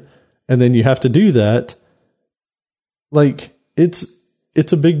shared. And then you have to do that. Like it's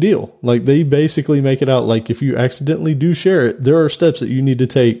a big deal. Like they basically make it out like if you accidentally do share it, there are steps that you need to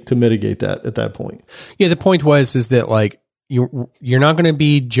take to mitigate that at that point. Yeah. The point is that like you're not going to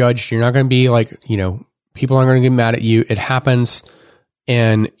be judged. You're not going to be like, people aren't going to get mad at you. It happens.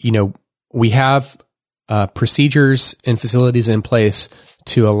 And, we have procedures and facilities in place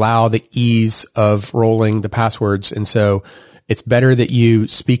to allow the ease of rolling the passwords. And so it's better that you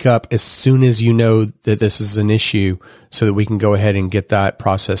speak up as soon as you know that this is an issue so that we can go ahead and get that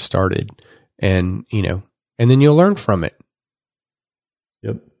process started. And, and then you'll learn from it.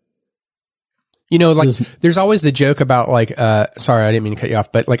 Yep. There's always the joke about sorry, I didn't mean to cut you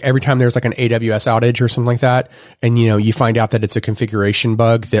off, but like every time there's like an AWS outage or something like that, and you find out that it's a configuration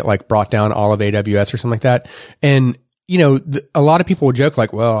bug that like brought down all of AWS or something like that. And, a lot of people will joke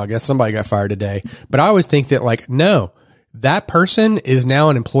like, well, I guess somebody got fired today. But I always think that like, no, that person is now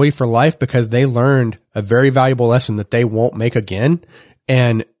an employee for life because they learned a very valuable lesson that they won't make again.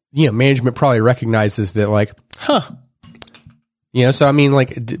 And, management probably recognizes that like, so I mean,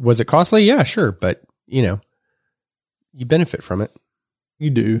 like, was it costly? Yeah, sure. But, you benefit from it. You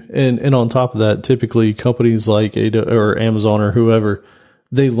do. And on top of that, typically companies like or Amazon or whoever,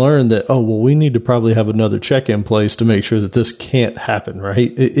 they learn that, we need to probably have another check in place to make sure that this can't happen, right?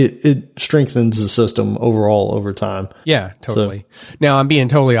 It strengthens the system overall over time. Yeah, totally. So, now I'm being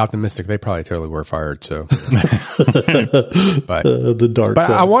totally optimistic. They probably totally were fired. So, but the dark but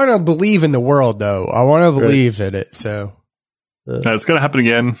side. I want to believe in the world though. I want to believe in it. So it's going to happen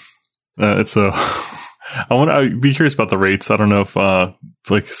again. I want to be curious about the rates. I don't know if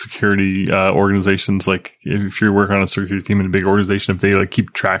like security organizations, like if you're working on a security team in a big organization, if they like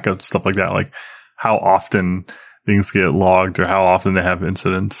keep track of stuff like that, like how often things get logged or how often they have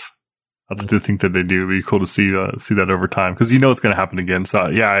incidents. I like to think that they do. It'd be cool to see that over time because it's going to happen again. So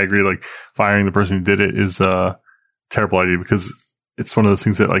yeah, I agree. Like firing the person who did it is a terrible idea because it's one of those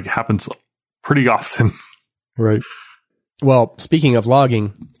things that like happens pretty often. Right. Well, speaking of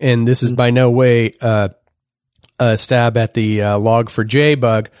logging, and this is by no way a stab at the Log4j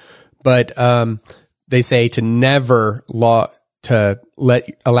bug, but they say to never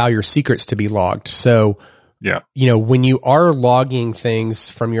allow your secrets to be logged. So, yeah, when you are logging things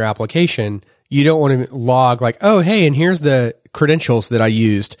from your application, you don't want to log like, oh, hey, and here's the credentials that I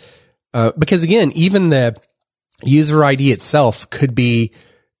used, because again, even the user ID itself could be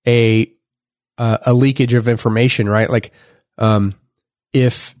a leakage of information, right? Like,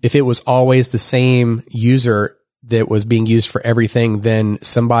 if it was always the same user that was being used for everything, then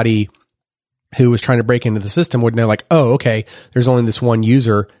somebody who was trying to break into the system would know like, oh, okay, there's only this one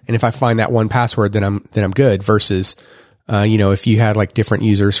user. And if I find that one password, then I'm good versus, if you had like different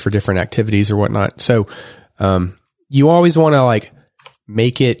users for different activities or whatnot. So, you always want to like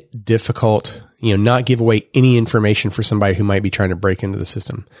make it difficult, not give away any information for somebody who might be trying to break into the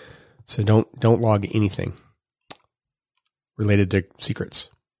system. So don't log anything related to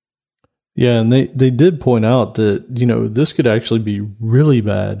secrets. Yeah, and they did point out that, this could actually be really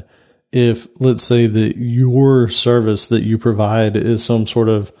bad if, let's say, that your service that you provide is some sort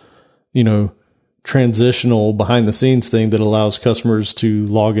of, transitional behind the scenes thing that allows customers to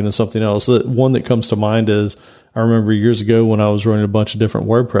log into something else. The one that comes to mind is I remember years ago when I was running a bunch of different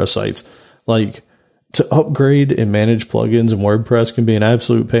WordPress sites, like to upgrade and manage plugins in WordPress can be an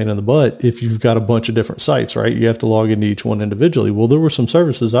absolute pain in the butt if you've got a bunch of different sites, right? You have to log into each one individually. Well, there were some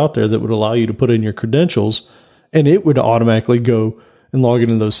services out there that would allow you to put in your credentials and it would automatically go and log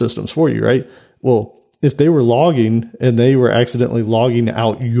into those systems for you, right? Well, if they were logging and they were accidentally logging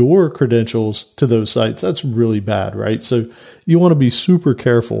out your credentials to those sites, that's really bad, right? So you want to be super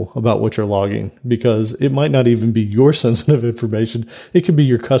careful about what you're logging because it might not even be your sensitive information. It could be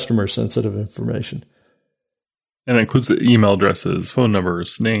your customer sensitive information. And it includes the email addresses, phone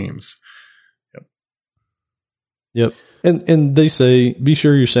numbers, names. Yep. And they say, be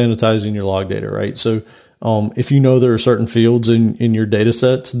sure you're sanitizing your log data, right? So, if you know there are certain fields in your data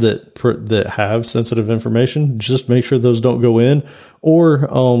sets that have sensitive information, just make sure those don't go in. Or,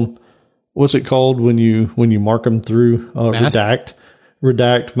 what's it called when you mark them through,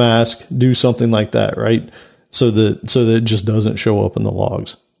 redact, mask, do something like that, right? So that it just doesn't show up in the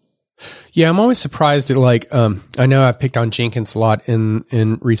logs. Yeah, I'm always surprised at I know I've picked on Jenkins a lot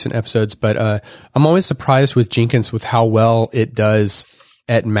in recent episodes, but I'm always surprised with Jenkins with how well it does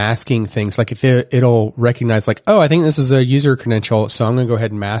at masking things. Like if it'll recognize like, oh, I think this is a user credential, so I'm going to go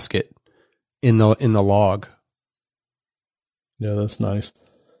ahead and mask it in the log. Yeah, that's nice.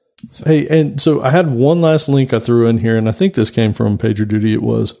 So. Hey, and so I had one last link I threw in here, and I think this came from PagerDuty. It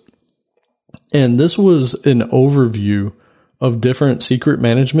was, and this was an overview of different secret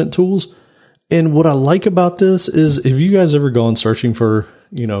management tools. And what I like about this is if you guys ever gone searching for,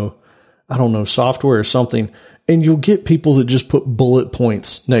 software or something, and you'll get people that just put bullet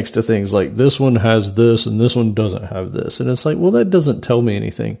points next to things like this one has this and this one doesn't have this. And it's like, well, that doesn't tell me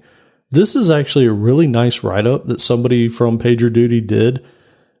anything. This is actually a really nice write-up that somebody from PagerDuty did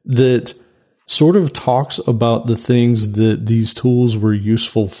that sort of talks about the things that these tools were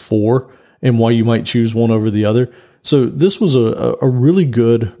useful for and why you might choose one over the other. So this was a really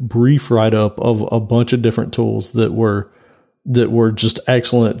good brief write-up of a bunch of different tools that were just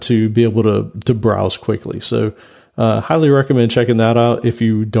excellent to be able to browse quickly. So highly recommend checking that out. If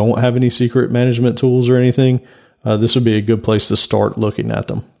you don't have any secret management tools or anything, this would be a good place to start looking at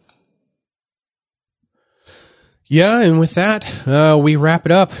them. Yeah, and with that, we wrap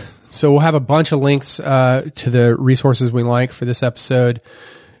it up. So we'll have a bunch of links to the resources we like for this episode.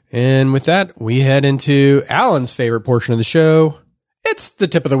 And with that, we head into Alan's favorite portion of the show. It's the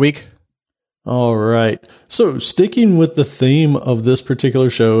tip of the week. All right. So sticking with the theme of this particular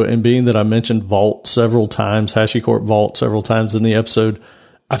show, and being that I mentioned Vault several times, HashiCorp Vault several times in the episode,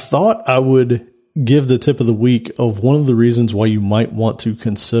 I thought I would give the tip of the week of one of the reasons why you might want to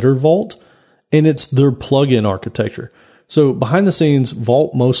consider Vault, and it's their plugin architecture. So behind the scenes,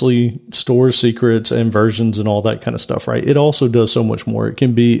 Vault mostly stores secrets and versions and all that kind of stuff, right? It also does so much more. It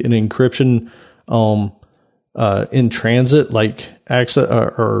can be an encryption in transit, like access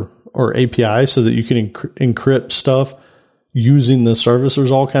or API, so that you can encrypt stuff using the service.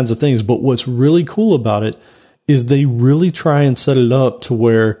 There's all kinds of things. But what's really cool about it is they really try and set it up to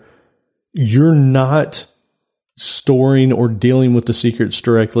where you're not storing or dealing with the secrets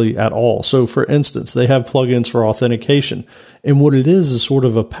directly at all. So for instance, they have plugins for authentication. And what it is sort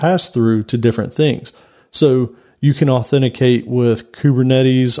of a pass through to different things. So you can authenticate with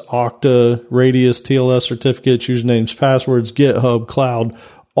Kubernetes, Okta, Radius, TLS certificates, usernames, passwords, GitHub, cloud,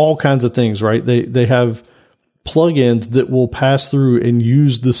 all kinds of things, right? They have plugins that will pass through and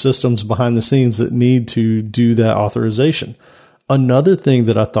use the systems behind the scenes that need to do that authorization. Another thing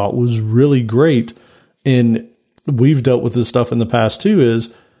that I thought was really great, and we've dealt with this stuff in the past too,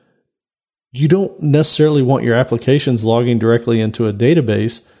 is you don't necessarily want your applications logging directly into a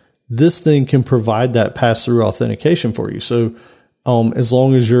database. This thing can provide that pass-through authentication for you. So as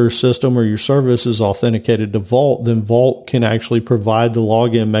long as your system or your service is authenticated to Vault, then Vault can actually provide the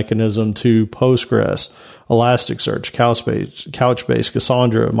login mechanism to Postgres, Elasticsearch, Couchbase,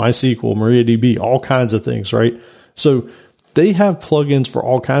 Cassandra, MySQL, MariaDB, all kinds of things, right? So they have plugins for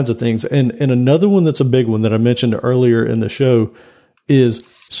all kinds of things. And another one that's a big one that I mentioned earlier in the show is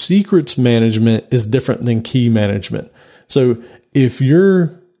secrets management is different than key management. So if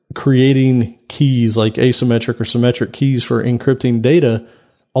you're creating keys like asymmetric or symmetric keys for encrypting data,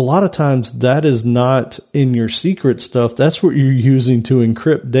 a lot of times that is not in your secret stuff. That's what you're using to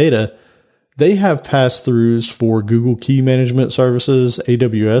encrypt data. They have pass-throughs for Google Key Management Services,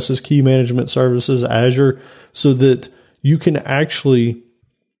 AWS's Key Management Services, Azure, so that you can actually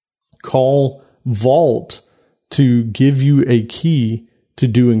call Vault to give you a key to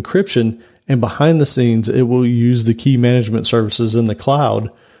do encryption. And behind the scenes, it will use the key management services in the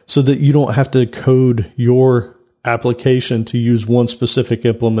cloud so that you don't have to code your application to use one specific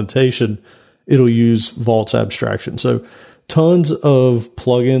implementation. It'll use Vault's abstraction. So tons of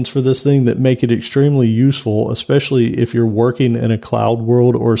plugins for this thing that make it extremely useful, especially if you're working in a cloud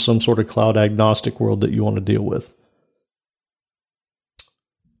world or some sort of cloud agnostic world that you want to deal with.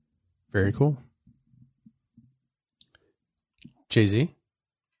 Very cool. Jay-Z?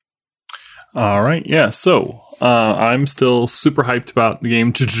 All right. Yeah. So I'm still super hyped about the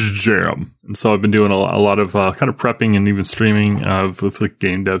game Jam. And so I've been doing a lot of kind of prepping and even streaming with like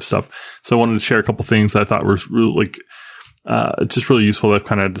game dev stuff. So I wanted to share a couple things that I thought were really just really useful that I've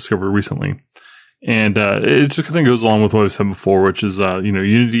kind of discovered recently. And it just kind of goes along with what I've said before, which is,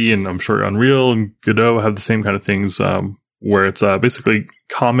 Unity and I'm sure Unreal and Godot have the same kind of things where it's basically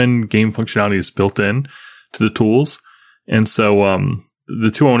common game functionality is built in to the tools. And so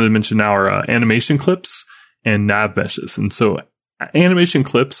the two I wanted to mention now are animation clips and nav meshes. And so animation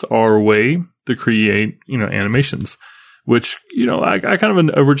clips are a way to create, animations, which, I kind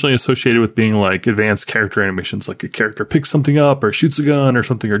of originally associated with being like advanced character animations, like a character picks something up or shoots a gun or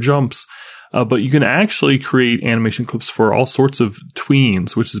something or jumps. But you can actually create animation clips for all sorts of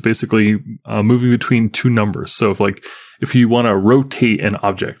tweens, which is basically moving between two numbers. So if you want to rotate an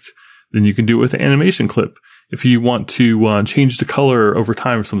object, then you can do it with an animation clip. If you want to change the color over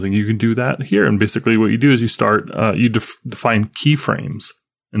time or something, you can do that here. And basically what you do is you start, you define keyframes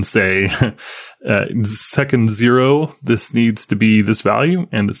and say, second 0, this needs to be this value.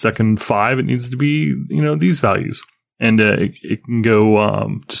 And the second 5, it needs to be, these values. And it can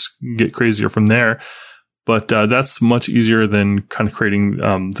go just get crazier from there. But that's much easier than kind of creating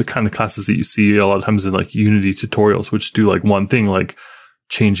the kind of classes that you see a lot of times in like Unity tutorials, which do like one thing, like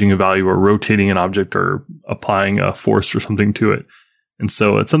changing a value or rotating an object or applying a force or something to it. And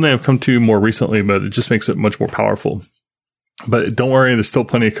so it's something I've come to more recently, but it just makes it much more powerful. But don't worry, there's still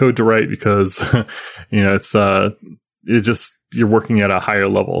plenty of code to write because, you're working at a higher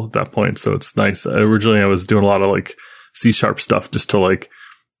level at that point. So it's nice. Originally, I was doing a lot of like C# stuff just to like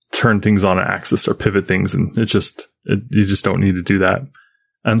turn things on an axis or pivot things. And you just don't need to do that.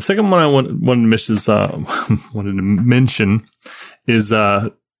 And the second one I wanted to mention is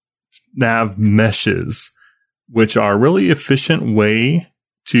nav meshes, which are a really efficient way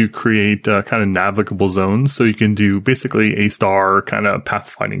to create kind of navigable zones. So you can do basically A-star kind of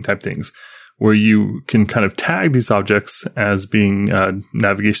pathfinding type things where you can kind of tag these objects as being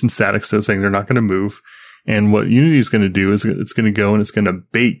navigation static, so saying they're not going to move. And what Unity is going to do is it's going to go and it's going to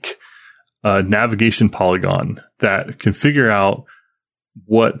bake a navigation polygon that can figure out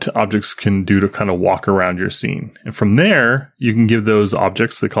what objects can do to kind of walk around your scene. And from there, you can give those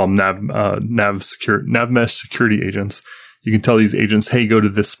objects, they call them nav mesh security agents. You can tell these agents, hey, go to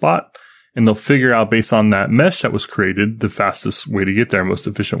this spot, and they'll figure out based on that mesh that was created, the fastest way to get there, most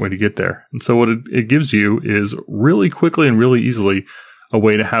efficient way to get there. And so what it gives you is really quickly and really easily a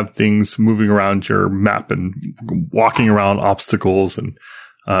way to have things moving around your map and walking around obstacles, and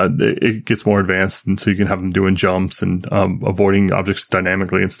it gets more advanced, and so you can have them doing jumps and avoiding objects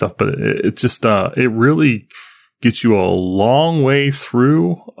dynamically and stuff. But it really gets you a long way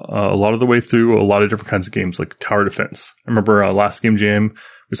through, a lot of the way through a lot of different kinds of games like tower defense. I remember last Game Jam,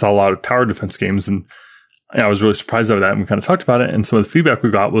 we saw a lot of tower defense games, and I was really surprised by that. And we kind of talked about it. And some of the feedback we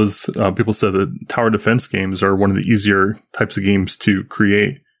got was people said that tower defense games are one of the easier types of games to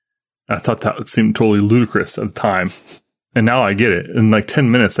create. I thought that seemed totally ludicrous at the time. And now I get it. In like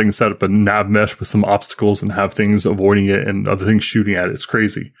 10 minutes, I can set up a nav mesh with some obstacles and have things avoiding it and other things shooting at it. It's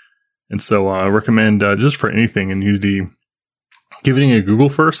crazy. And so I recommend just for anything in Unity, giving it a Google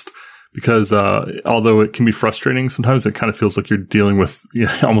first, because although it can be frustrating, sometimes it kind of feels like you're dealing with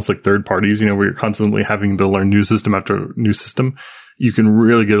almost like third parties, where you're constantly having to learn new system after new system. You can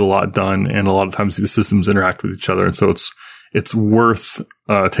really get a lot done, and a lot of times these systems interact with each other. And so it's worth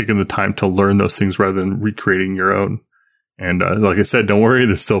taking the time to learn those things rather than recreating your own. And like I said, don't worry,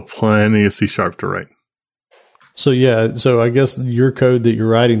 there's still plenty of C# to write. So I guess your code that you're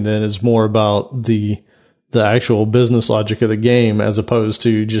writing then is more about the actual business logic of the game as opposed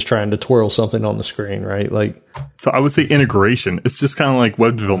to just trying to twirl something on the screen, right? Like, so I would say integration. It's just kind of like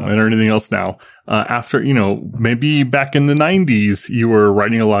web development or anything else now. After, maybe back in the 90s, you were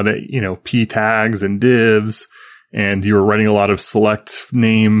writing a lot of, P tags and divs, and you were writing a lot of select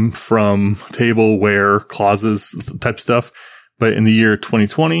name from table where clauses type stuff. But in the year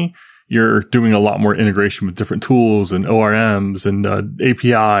 2020, you're doing a lot more integration with different tools and ORMs and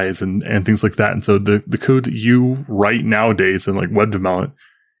APIs and things like that. And so the code that you write nowadays in like web development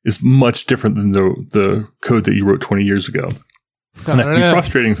is much different than the code that you wrote 20 years ago. And that can be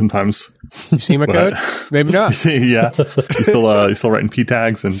frustrating sometimes. You see my code? Maybe not. Yeah. You're still writing P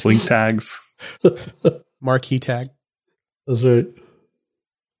tags and blink tags. Marquee tag. That's right.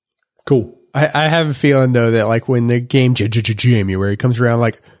 Cool. I have a feeling though that like when the game January comes around,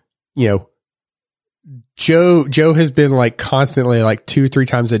 like, Joe has been like constantly like 2-3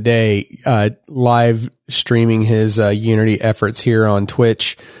 times a day, live streaming his, Unity efforts here on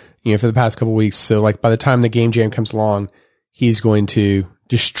Twitch, for the past couple weeks. So like by the time the Game Jam comes along, he's going to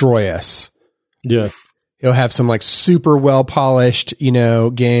destroy us. Yeah. He'll have some like super well polished,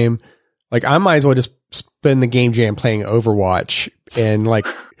 game. Like I might as well just spend the Game Jam playing Overwatch, and like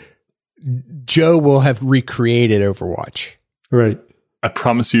Joe will have recreated Overwatch. Right. I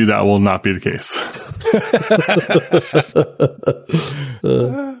promise you that will not be the case.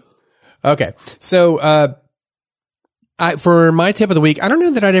 Okay. So, for my tip of the week, I don't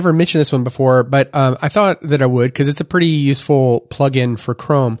know that I'd ever mentioned this one before, but, I thought that I would, cause it's a pretty useful plugin for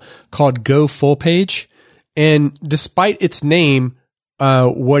Chrome called Go Full Page. And despite its name,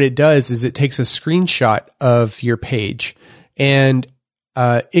 what it does is it takes a screenshot of your page, and,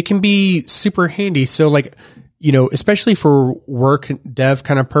 it can be super handy. So like, especially for work dev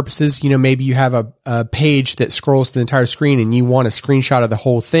kind of purposes, maybe you have a page that scrolls the entire screen and you want a screenshot of the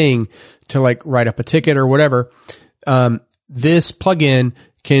whole thing to like write up a ticket or whatever. This plugin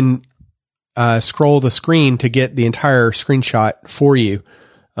can, scroll the screen to get the entire screenshot for you.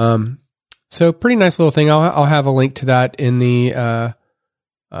 So pretty nice little thing. I'll have a link to that in the,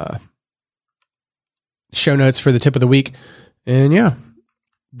 show notes for the tip of the week. And yeah,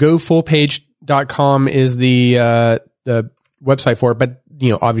 gofullpage.com is the website for it, but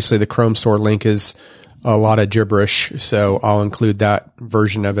obviously the Chrome store link is a lot of gibberish, so I'll include that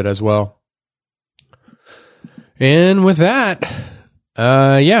version of it as well. And with that,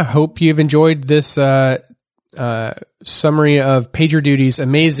 hope you've enjoyed this summary of PagerDuty's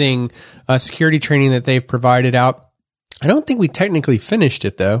amazing security training that they've provided out. I don't think we technically finished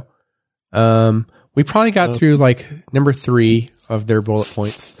it though. We probably got through like number 3 of their bullet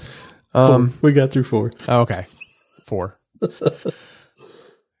points. We got through 4. Oh, okay. 4.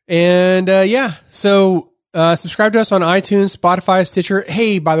 And, so, subscribe to us on iTunes, Spotify, Stitcher.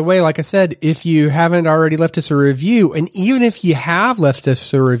 Hey, by the way, like I said, if you haven't already left us a review, and even if you have left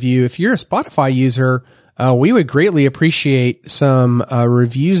us a review, if you're a Spotify user, we would greatly appreciate some,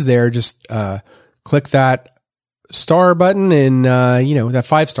 reviews there. Just, click that star button and, that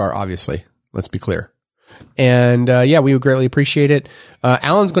 5-star, obviously. Let's be clear. And, we would greatly appreciate it.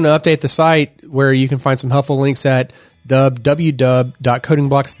 Alan's going to update the site where you can find some helpful links at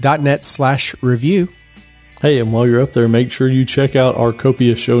www.codingblocks.net/review. Hey, and while you're up there, make sure you check out our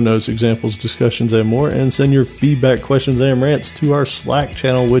copious show notes, examples, discussions, and more, and send your feedback, questions, and rants to our Slack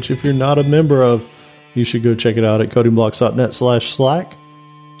channel, which if you're not a member of, you should go check it out at codingblocks.net/Slack.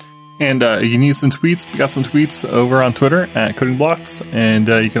 And you can use some tweets. We got some tweets over on Twitter at CodingBlocks. And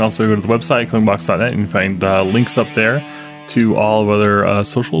you can also go to the website, codingblocks.net, and find links up there to all of other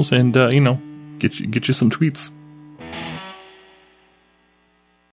socials and, get you some tweets.